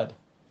to God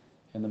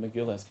in the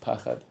Megillah is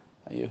pachad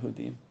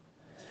ha'yehudim.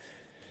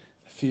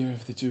 Fear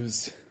of the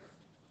Jews.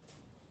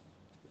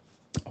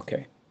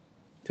 Okay,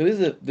 so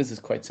this is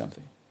quite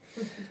something,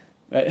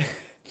 right?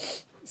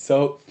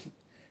 So,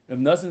 Rav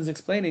Nosson is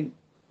explaining,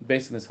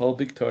 based on this whole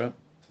big Torah,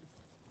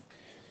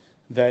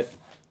 that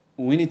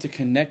we need to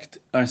connect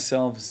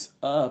ourselves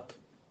up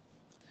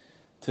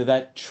to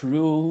that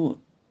true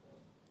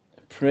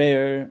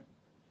prayer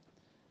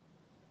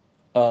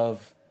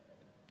of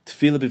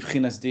Tefillah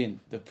b'vchinas din,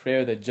 the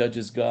prayer that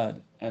judges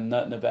God, and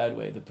not in a bad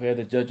way. The prayer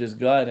that judges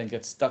God and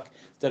gets stuck,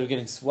 instead of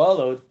getting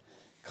swallowed,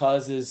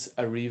 causes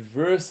a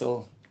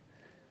reversal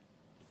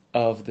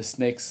of the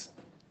snake's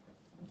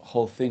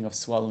whole thing of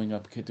swallowing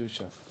up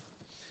Kedusha. I'm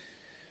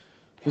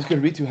just going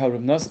to read to you how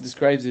Rav Nosson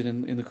describes it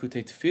in the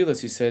Kutei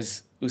Tefillas. He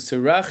says,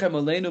 Usarachem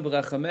aleinu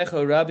b'rachamecha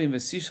rabim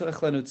v'sishlech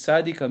lanu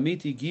tzadik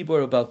amiti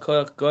gibor bal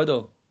koach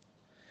gadol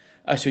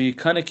asher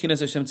yikana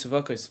kinas Hashem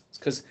tzavakos.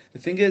 Because the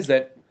thing is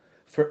that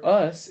for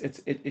us,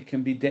 it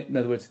can be, in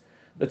other words,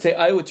 let's say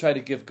I would try to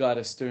give God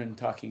a stern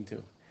talking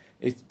to.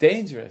 It's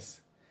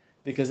dangerous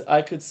because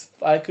I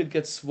could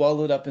get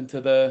swallowed up into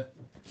the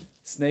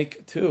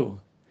snake too.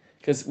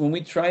 Because when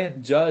we try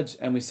and judge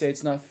and we say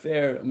it's not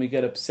fair and we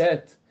get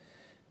upset,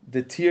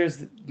 the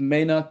tears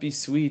may not be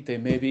sweet. They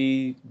may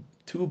be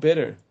too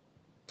bitter.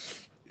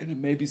 And it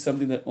may be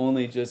something that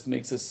only just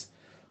makes us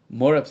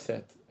more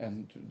upset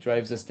and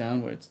drives us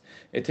downwards.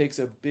 It takes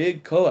a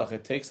big koach.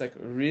 It takes like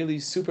really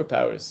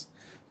superpowers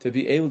to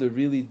be able to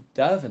really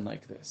daven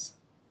like this.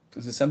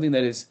 This is something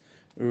that is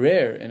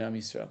rare in Am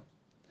Yisrael.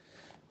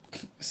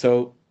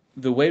 So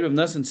the way Rav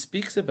Nosson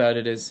speaks about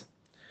it is,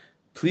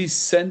 please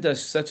send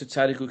us such a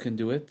tzaddik who can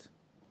do it.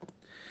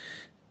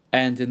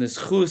 And in the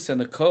schus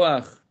and the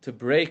koach to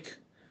break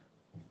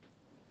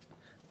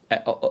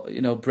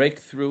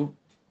through.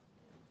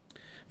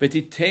 But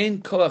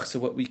itain koach, so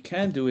what we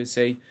can do is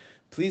say,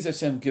 please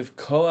Hashem, give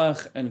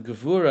koach and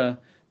gevura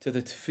to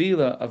the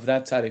tefillah of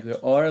that tzaddik.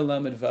 There are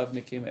lamed vav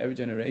nikim every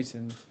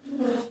generation.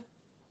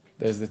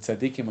 There's the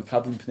tzaddikim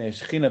makablim pnei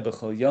shechina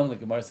b'chol yom, like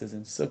Gemara says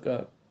in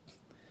Sukkah.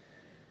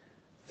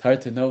 It's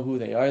hard to know who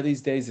they are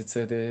these days.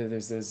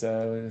 There's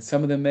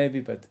some of them maybe,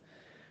 but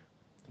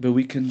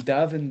we can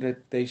daven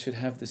that they should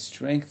have the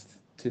strength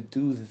to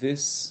do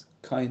this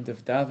kind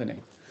of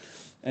davening,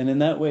 and in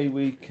that way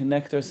we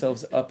connect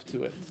ourselves up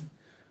to it.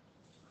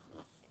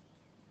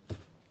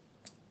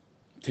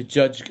 To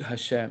judge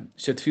Hashem.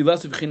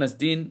 Shetfilas v'chinas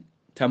din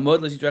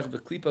tamod l'sidrach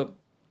v'klipa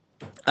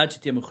ad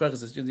shetia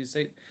muchachas. As you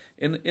say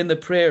in the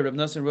prayer, Rav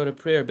Nosson wrote a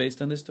prayer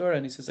based on this Torah,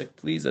 and he says, like,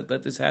 please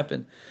let this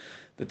happen.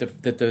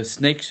 that the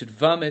snake should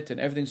vomit and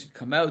everything should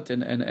come out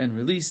and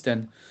released,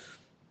 and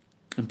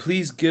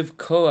please give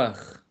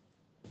koach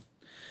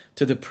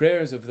to the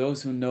prayers of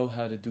those who know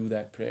how to do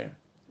that prayer.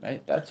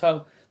 Right? That's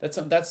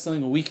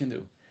something we can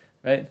do,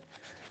 right?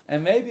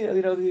 And maybe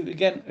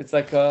again, it's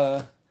like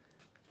a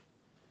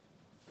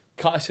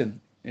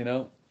caution,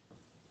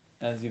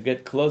 as you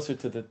get closer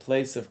to the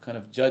place of kind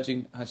of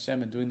judging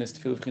Hashem and doing this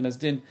tefillah b'chinas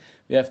din,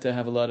 we have to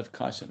have a lot of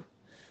caution,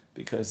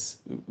 because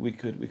we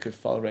could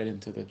fall right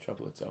into the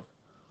trouble itself.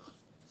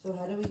 So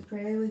how do we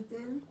pray with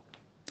din?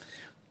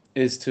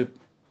 Is to,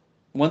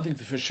 one thing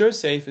for sure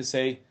safe is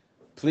say,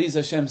 please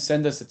Hashem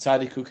send us a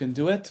tzaddik who can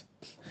do it.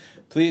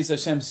 Please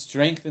Hashem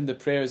strengthen the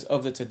prayers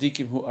of the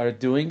tzaddikim who are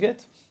doing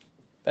it.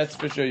 That's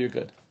for sure you're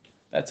good.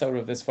 That's how,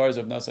 as far as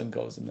Rav Nosson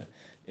goes in the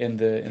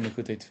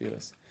Kutei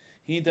Tfilas.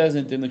 He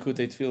doesn't in the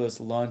Kutei Tfilas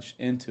launch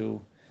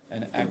into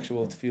an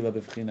actual tefillah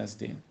b'chinas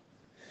din,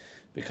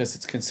 because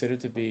it's considered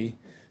to be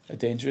a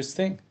dangerous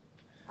thing.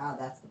 Ah,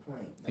 that's the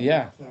point.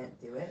 Yeah. You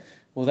can't do it.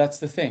 Well, that's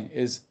the thing.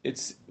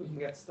 We can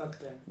get stuck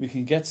there. We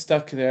can get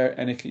stuck there,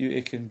 and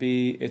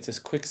it's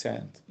a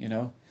quicksand,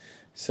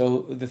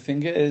 So the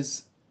thing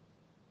is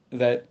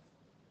that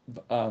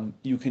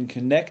you can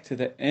connect to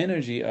the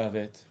energy of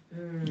it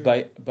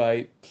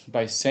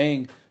by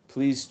saying,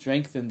 please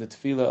strengthen the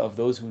tefillah of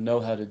those who know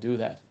how to do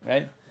that,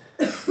 right?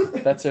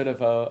 That's sort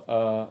of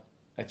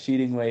a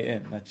cheating way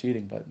in. Not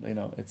cheating, but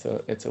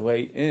it's a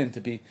way in to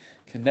be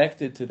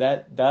connected to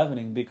that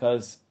davening,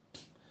 because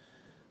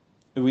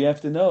we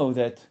have to know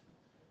that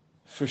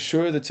for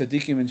sure the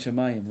tzaddikim in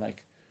Shemayim,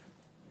 like,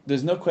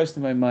 there's no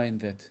question in my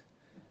mind that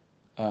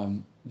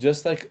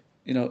just like,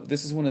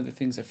 this is one of the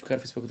things, I forgot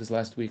if I spoke about this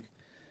last week.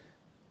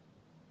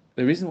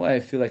 The reason why I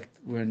feel like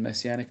we're in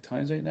messianic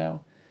times right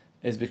now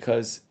is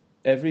because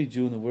every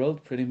Jew in the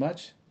world pretty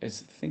much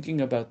is thinking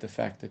about the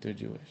fact that they're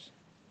Jewish.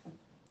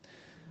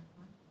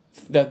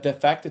 The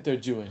fact that they're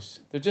Jewish.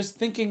 They're just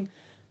thinking,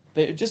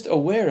 they're just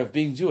aware of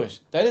being Jewish.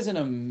 That is an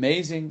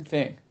amazing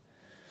thing.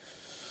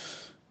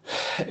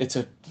 It's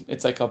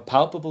like a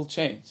palpable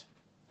change.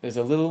 There's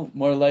a little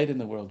more light in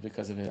the world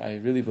because of it. I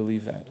really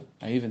believe that.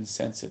 I even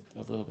sense it a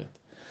little bit.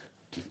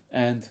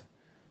 And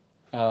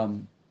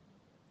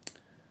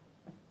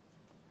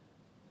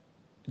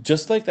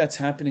just like that's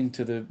happening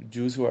to the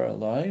Jews who are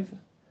alive,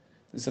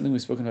 this is something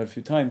we've spoken about a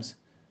few times,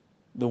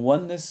 the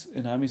oneness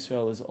in Am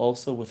Yisrael is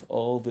also with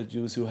all the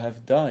Jews who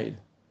have died,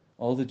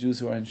 all the Jews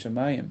who are in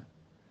Shemayim.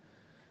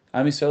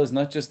 Am Yisrael is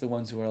not just the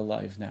ones who are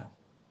alive now.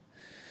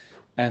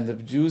 And the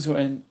Jews who are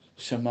in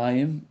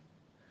Shemayim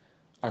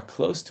are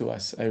close to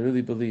us, I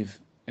really believe,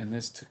 in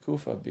this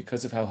Tekufa,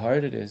 because of how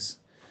hard it is.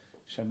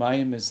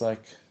 Shemayim is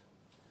like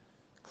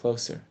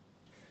closer.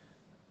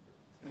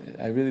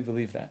 I really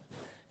believe that.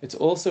 It's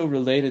also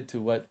related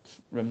to what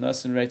Rav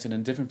Nosson writes in a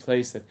different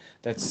place,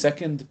 that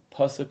second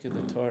pasuk in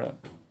the Torah.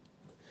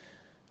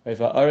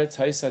 Va'aretz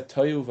haisa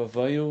toyu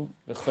v'vayu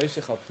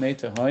v'choshech al pnei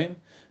tehoim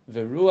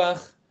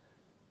v'ruach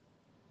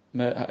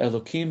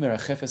Elokim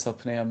merachefes al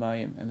pnei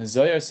hamayim. And the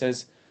Zohar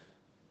says,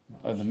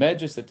 on the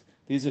Medrash, that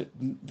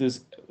there's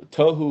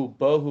tohu,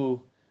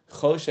 bohu,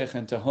 choshech,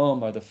 and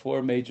tehom are the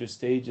four major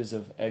stages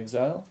of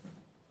exile.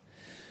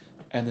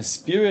 And the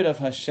spirit of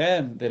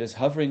Hashem that is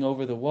hovering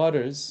over the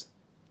waters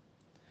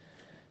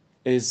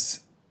is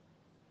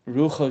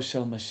Rucho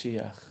Shel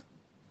Mashiach.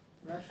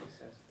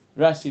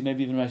 Rashi,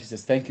 maybe even Rashi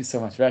says, thank you so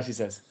much. Rashi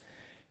says,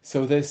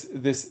 so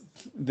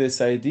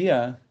this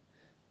idea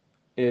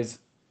is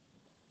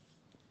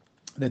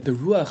that the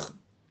Ruach,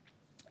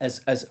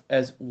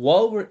 as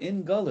while we're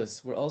in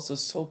Galus, we're also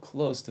so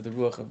close to the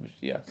Ruach of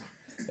Mashiach.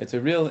 It's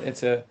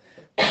a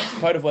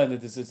part of why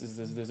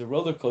there's a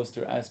roller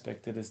coaster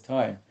aspect to this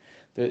time.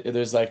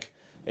 There's like,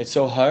 it's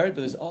so hard,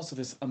 but there's also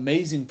this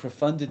amazing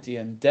profundity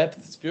and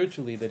depth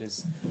spiritually that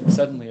is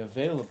suddenly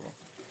available.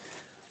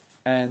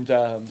 And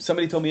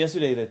somebody told me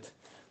yesterday that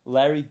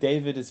Larry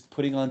David is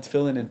putting on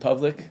tefillin in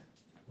public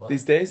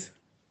these days.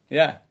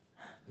 Yeah.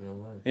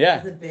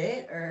 Yeah. Is it a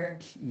bit or?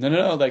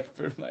 No. Like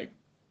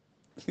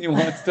he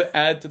wants to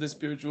add to the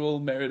spiritual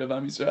merit of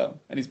Am Yisrael,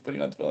 and he's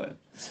putting on tefillin.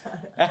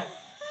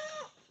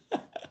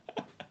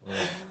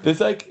 It's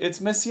like, it's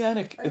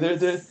messianic. Are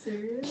you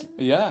serious?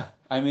 Yeah.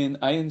 I mean,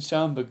 Ayin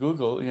Sham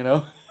Google,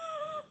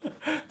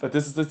 but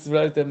this is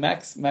right, the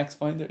Max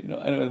Finder,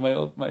 I know my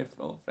old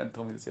friend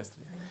told me this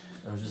yesterday.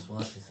 I was just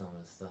watching some of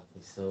this stuff.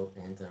 He's so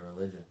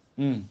anti-religion.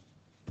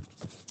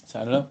 So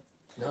I don't know.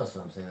 No, that's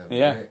what I'm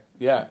saying.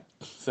 Yeah.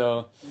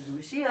 So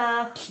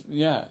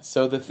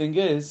so the thing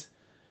is,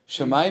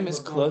 Shemaim is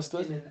close to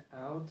it. In and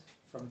out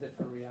from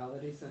different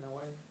realities in a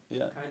way.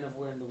 Yeah. Kind of,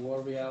 we're in the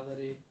war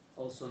reality,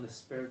 also in the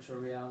spiritual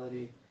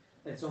reality.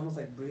 It's almost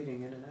like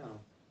breathing in and out.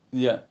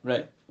 Yeah,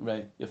 right.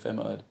 Yefem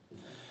Ma'od.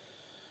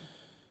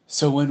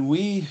 So when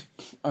we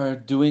are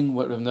doing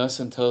what Rav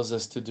Nosson tells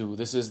us to do,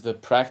 this is the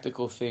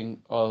practical thing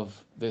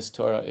of this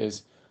Torah,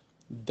 is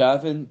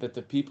daven that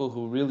the people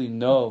who really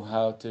know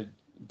how to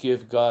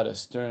give God a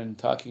stern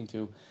talking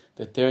to,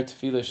 that their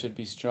tefillah should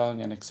be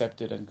strong and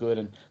accepted and good,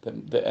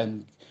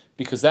 and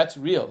because that's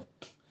real.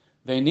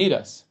 They need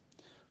us.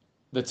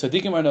 the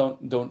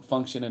tzaddikim don't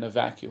function in a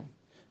vacuum.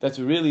 That's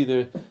really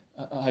the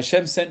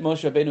Hashem sent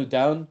Moshe Rabbeinu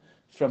down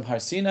from Har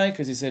Sinai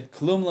because he said,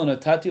 "Klum lo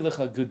natati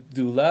lecha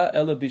gedula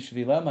ela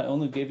bishvilam." I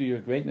only gave you your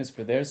greatness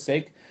for their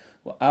sake.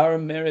 Well, our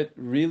merit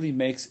really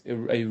makes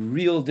a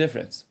real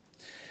difference.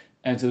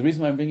 And so the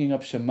reason why I'm bringing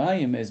up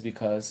Shemayim is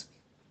because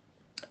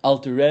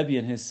Alter Rebbe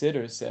in his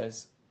Siddur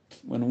says,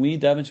 when we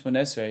daven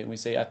Shmoneh Esrei, we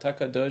say Ata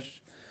Kadosh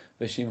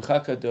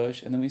v'Shimcha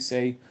Kadosh, and then we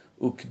say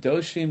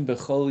Ukdoshim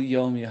b'chol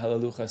yom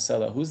yehalalucha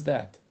sela. Who's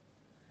that?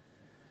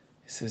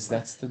 He says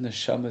that's the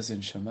neshamas in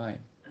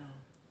Shemayim.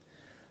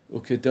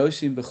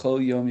 Ukdoshim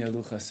b'chol yom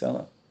yehalalucha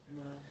sela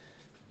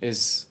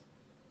is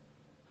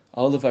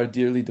all of our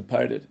dearly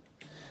departed,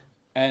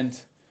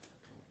 and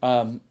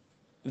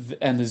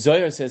the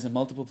Zohar says in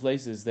multiple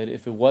places that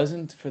if it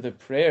wasn't for the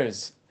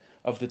prayers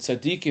of the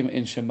tzaddikim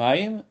in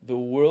Shemayim, the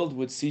world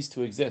would cease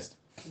to exist.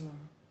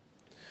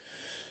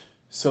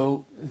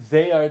 So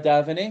they are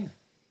davening.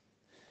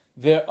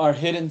 There are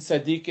hidden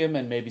tzaddikim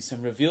and maybe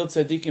some revealed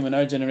tzaddikim in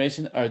our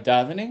generation are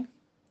davening.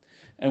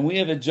 And we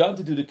have a job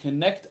to do to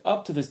connect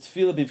up to this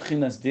tefillah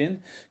b'bchinas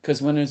din,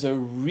 because when there's a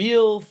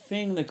real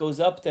thing that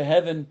goes up to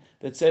heaven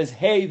that says,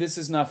 hey, this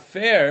is not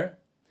fair,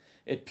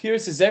 it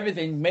pierces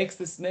everything, makes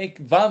the snake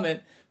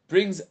vomit,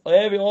 brings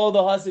all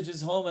the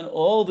hostages home, and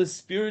all the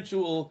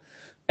spiritual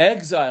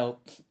exile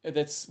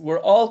that's we're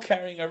all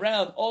carrying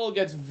around all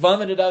gets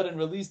vomited out and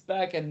released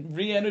back and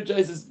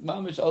re-energizes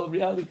mamish all of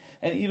reality.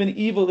 And even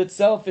evil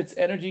itself, its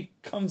energy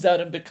comes out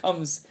and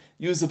becomes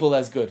usable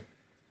as good.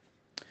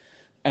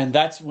 And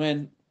that's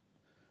when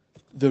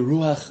the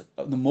ruach,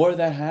 the more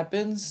that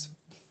happens,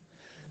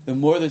 the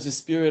more there's a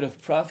spirit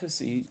of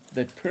prophecy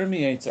that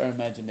permeates our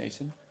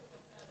imagination.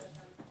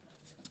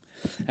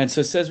 And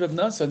so says Reb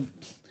Nosson,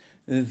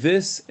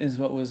 this is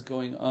what was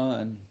going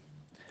on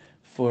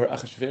for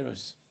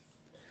Achashverosh.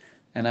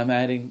 And I'm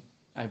adding,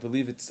 I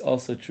believe it's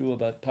also true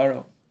about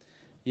Paro.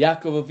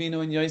 Yaakov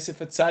Avinu and Yosef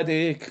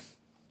HaTzadik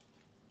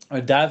are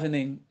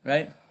davening,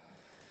 right?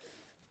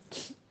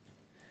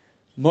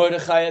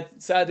 Mordechai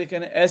HaTzadik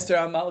and Esther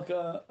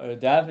HaMalka are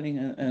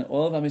davening, and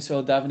all of Am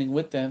Yisrael davening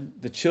with them.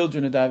 The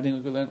children are davening,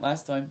 like we learned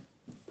last time.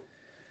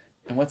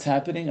 And what's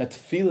happening? A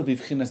tefillah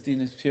b'vchinas din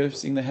is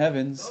piercing the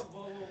heavens.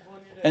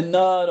 And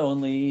not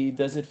only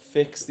does it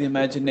fix the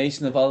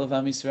imagination of all of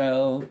Am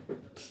Yisrael,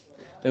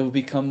 they will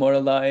become more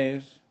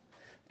alive,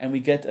 and we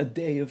get a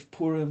day of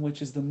Purim,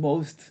 which is the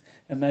most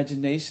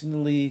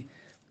imaginationally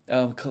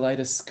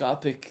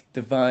kaleidoscopic,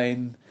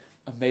 divine,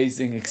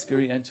 amazing,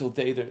 experiential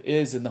day there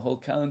is in the whole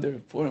calendar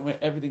of Purim, where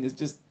everything is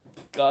just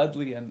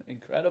godly and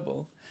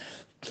incredible.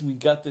 We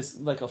got this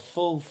like a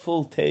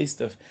full taste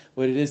of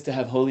what it is to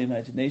have holy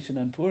imagination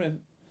on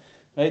Purim,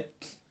 right?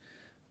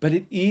 But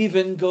it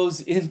even goes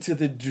into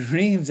the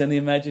dreams and the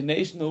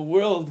imaginational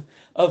world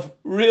of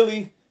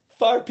really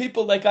far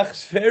people like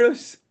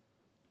Achashverosh.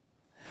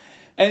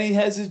 And he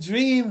has a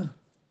dream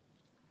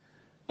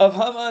of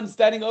Haman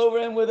standing over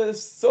him with a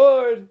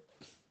sword.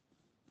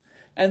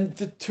 And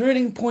the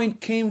turning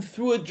point came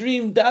through a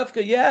dream,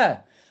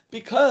 Davka,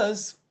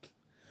 because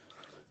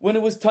when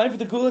it was time for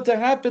the Gula to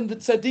happen, the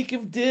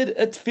tzaddikim did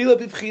a tefillah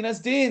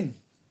b'bchinas din,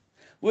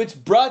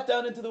 which brought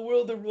down into the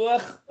world the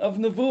ruach of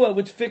nevuah,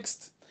 which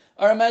fixed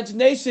our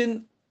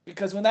imagination,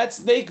 because when that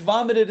snake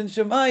vomited in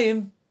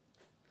Shemayim,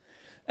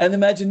 and the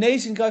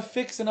imagination got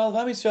fixed in all of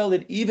Am Yisrael,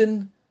 it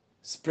even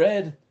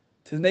spread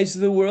to the nations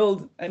of the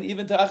world, and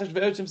even to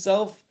Achashverosh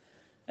himself,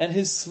 and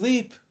his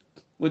sleep,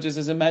 which is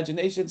his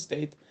imagination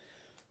state,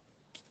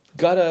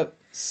 got a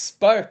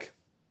spark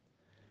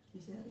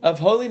of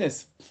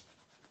holiness.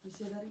 You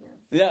say that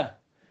again? Yeah.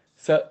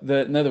 So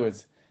in other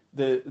words,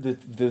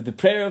 the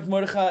prayer of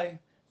Mordechai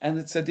and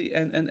the tzaddik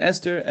and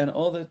Esther and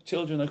all the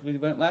children, like we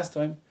learned last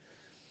time,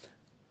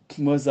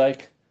 was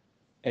like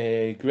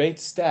a great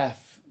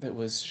staff that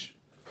was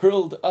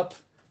hurled up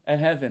at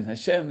heaven.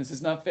 Hashem, this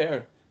is not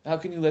fair. How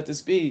can you let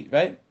this be,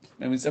 right?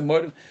 And we said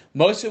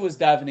Moshe was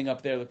davening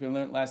up there, like we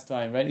learned last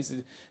time, right? He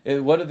said,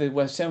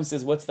 Hashem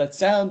says, what's that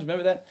sound?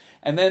 Remember that?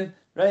 And then,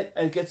 right,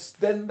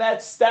 then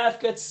that staff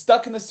gets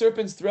stuck in the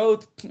serpent's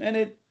throat, and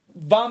it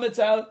vomits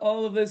out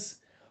all of this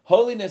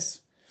holiness,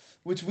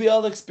 which we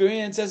all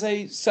experience as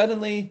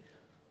turning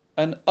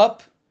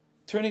up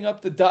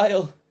the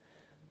dial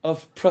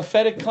of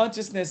prophetic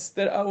consciousness,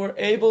 that we're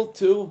able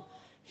to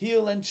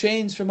heal and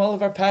change from all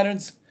of our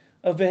patterns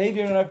of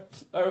behavior, and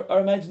our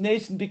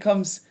imagination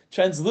becomes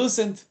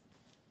translucent.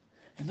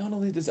 And not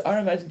only does our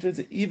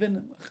imagination,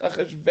 even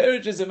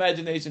Achashverosh's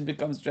imagination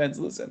becomes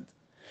translucent.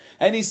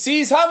 And he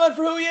sees Haman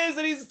for who he is,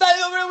 and he's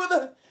standing over him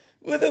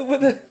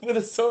with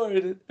a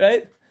sword,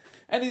 right?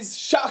 And he's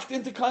shocked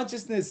into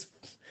consciousness.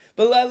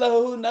 So the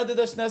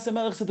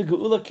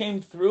Geula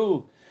came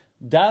through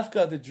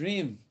Davka, the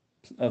dream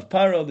of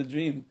Paro, the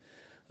dream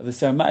of the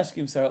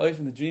Sarmashkim,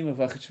 Saraoifim, the dream of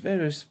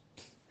Achashverosh,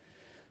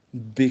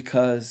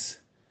 because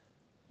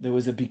there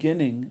was a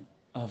beginning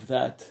of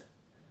that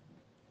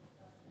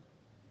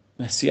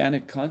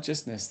messianic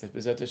consciousness that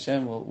B'ezrat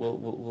Hashem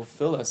will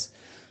fill us.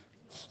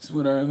 So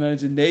when our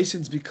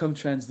imaginations become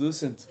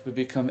translucent, we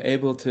become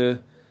able to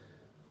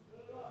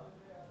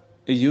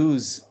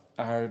use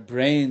our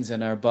brains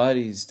and our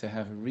bodies to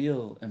have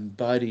real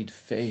embodied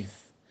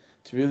faith,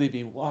 to really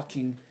be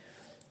walking,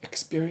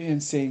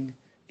 experiencing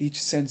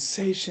each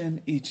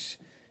sensation, each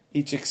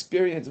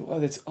experience.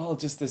 Well, it's all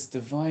just this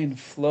divine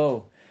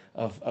flow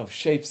of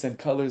shapes and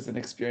colors and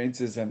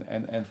experiences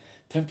and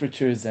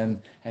temperatures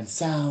and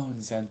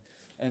sounds and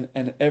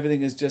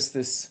everything is just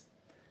this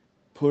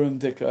Purim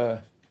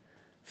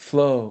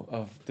flow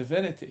of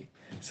divinity.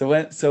 So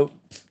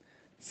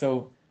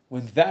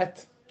when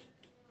that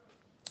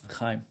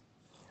Chaim.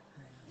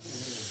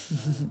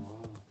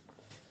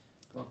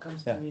 What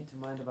comes Yeah. to me to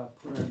mind about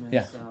Purim is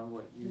Yeah.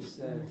 What you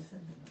said.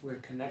 We're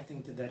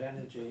connecting to that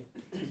energy.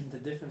 The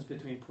difference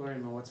between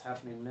Purim and what's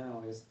happening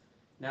now is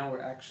now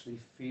we're actually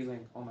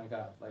feeling, oh my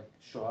God, like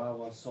Shoah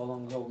was so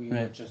long ago, we were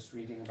Right. just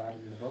reading about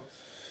it in the books.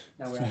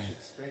 Now we're Right. actually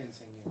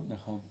experiencing it.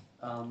 Nachon.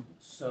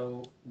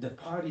 So the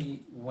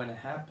party, when it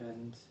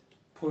happened,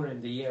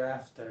 Purim the year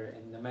after,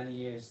 in the many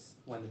years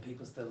when the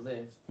people still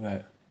lived,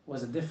 Right.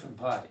 was a different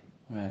party.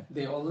 Right.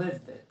 They all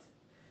lived it.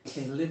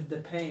 They lived the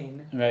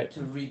pain Right.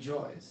 to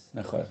rejoice.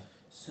 Nachon.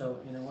 So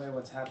in a way,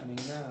 what's happening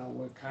now,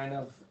 we're kind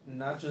of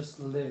not just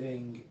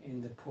living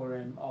in the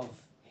Purim of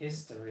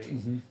history,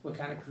 Mm-hmm. we're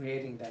kind of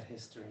creating that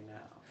history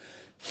now.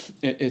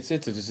 There's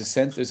a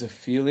sense, there's a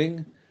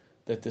feeling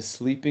that the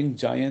sleeping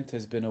giant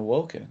has been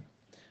awoken.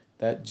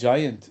 That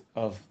giant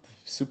of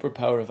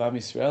superpower of Am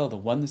Yisrael, the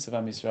oneness of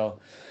Am Yisrael,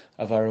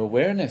 of our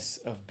awareness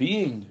of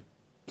being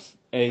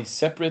a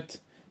separate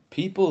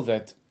people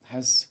that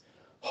has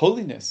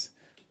holiness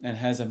and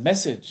has a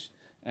message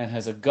and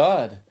has a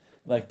God,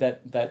 like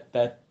that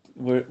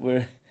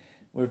we're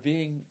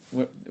being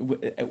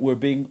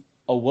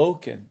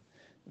awoken,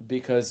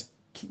 because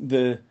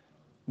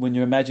when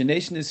your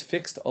imagination is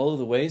fixed all of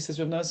the way, says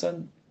Rav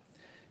Nassan,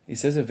 he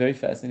says a very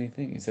fascinating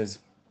thing. He says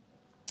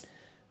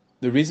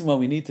the reason why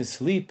we need to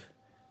sleep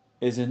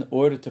is in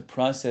order to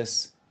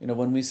process.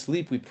 When we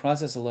sleep, we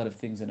process a lot of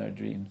things in our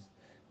dreams.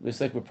 It's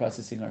like we're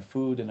processing our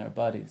food and our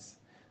bodies.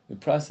 We're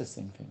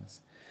processing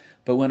things.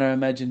 But when our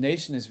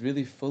imagination is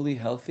really fully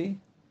healthy,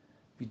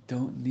 we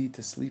don't need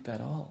to sleep at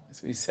all.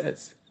 That's what he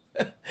says.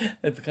 That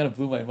kind of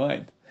blew my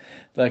mind.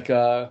 Like,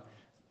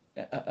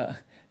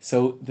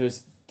 so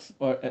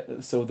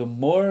the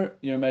more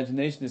your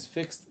imagination is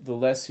fixed, the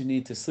less you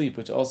need to sleep,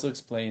 which also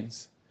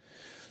explains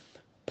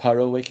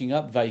Paro waking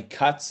up,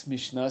 Vaikatz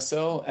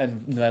Mishnaso,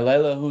 and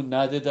Nalailahu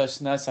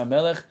Nadidash Nas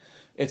Hamelech.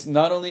 It's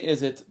not only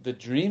is it the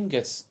dream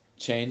gets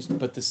changed,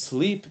 but the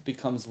sleep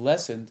becomes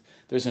lessened.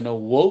 There's an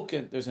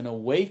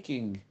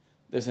awakening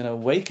that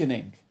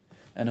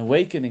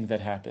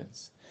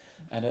happens,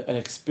 and an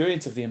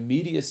experience of the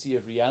immediacy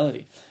of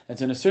reality. And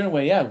so in a certain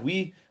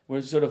way,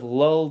 we're sort of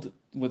lulled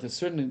with a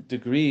certain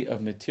degree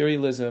of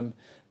materialism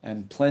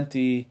and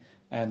plenty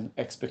and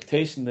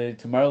expectation that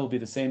tomorrow will be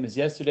the same as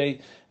yesterday,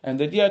 and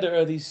that there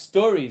are these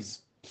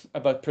stories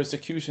about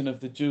persecution of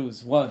the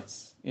Jews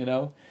once,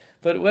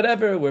 but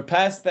whatever, we're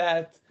past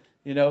that,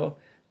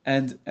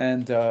 and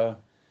in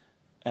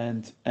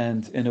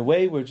a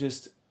way we're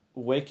just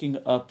waking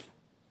up.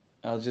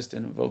 I'll just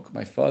invoke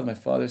my father. My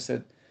father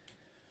said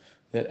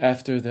that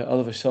after the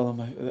Olav Shalom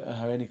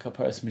Hareini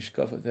Kaparas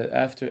Mishkava, that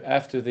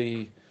after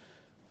the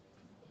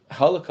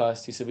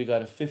Holocaust, he said we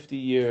got a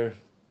 50-year.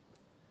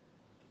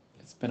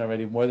 It's been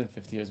already more than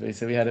 50 years, but he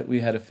said we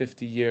had a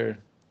 50-year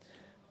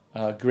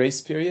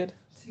grace period.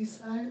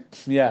 Ceasefire?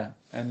 Yeah,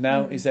 and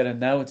now he said, and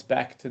now it's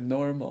back to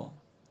normal.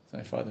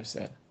 My father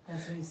said.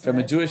 That's what he said. From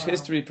a Jewish Wow.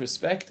 history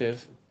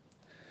perspective,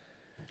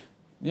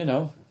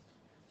 there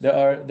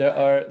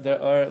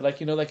are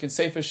like in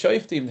Sefer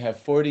Shoiftim, they have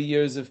 40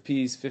 years of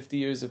peace, 50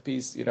 years of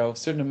peace, a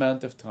certain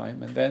amount of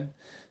time, and then,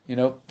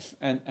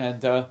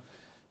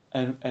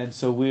 and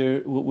so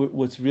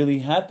what's really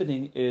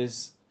happening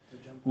is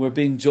we're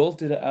being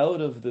jolted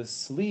out of the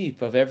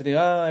sleep of everything.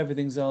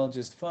 Everything's all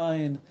just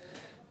fine,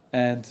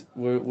 and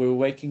we're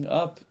waking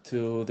up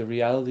to the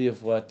reality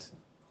of what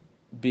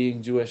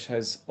being Jewish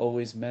has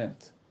always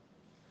meant.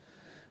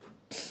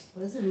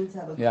 What does it mean to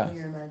have a Yeah.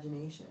 clear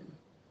imagination?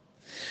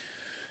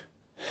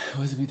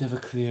 What does it mean to have a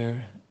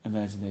clear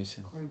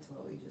imagination? According to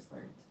what we just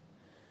learned.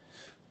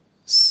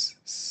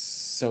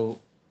 So,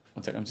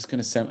 one second. I'm just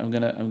gonna send. I'm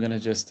gonna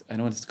just. I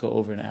don't want it to go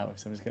over an hour,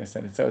 so I'm just gonna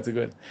send it. So it's a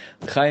good.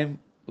 Chaim,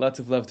 lots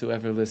of love to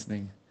whoever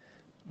listening.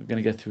 We're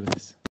gonna get through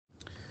this.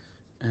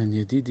 And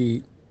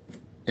Yedidi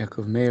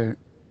Yaakov Meir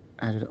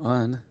added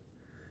on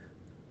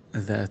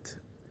that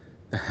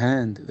the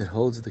hand that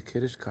holds the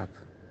Kiddush cup,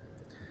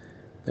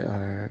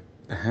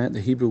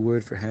 the Hebrew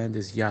word for hand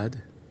is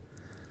yad,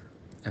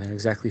 and there are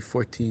exactly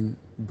 14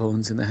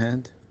 bones in the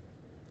hand.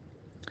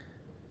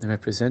 They're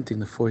representing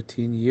the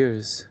 14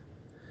 years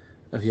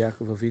of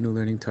Yaakov Avinu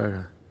learning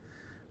Torah,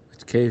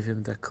 which gave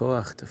him the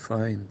koach to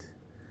find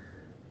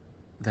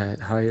that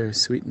higher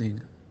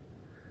sweetening,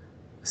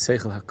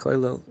 seichel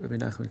hakoilel, Rabbi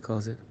Nachman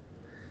calls it,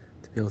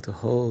 to be able to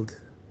hold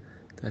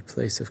that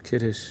place of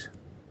Kiddush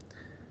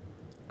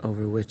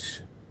over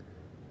which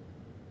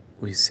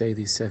we say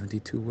these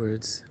 72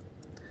 words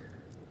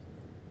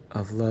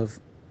of love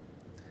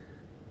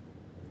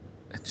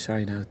and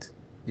shine out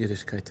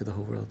Yiddishkeit to the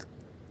whole world.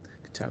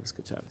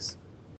 Good Shabbos.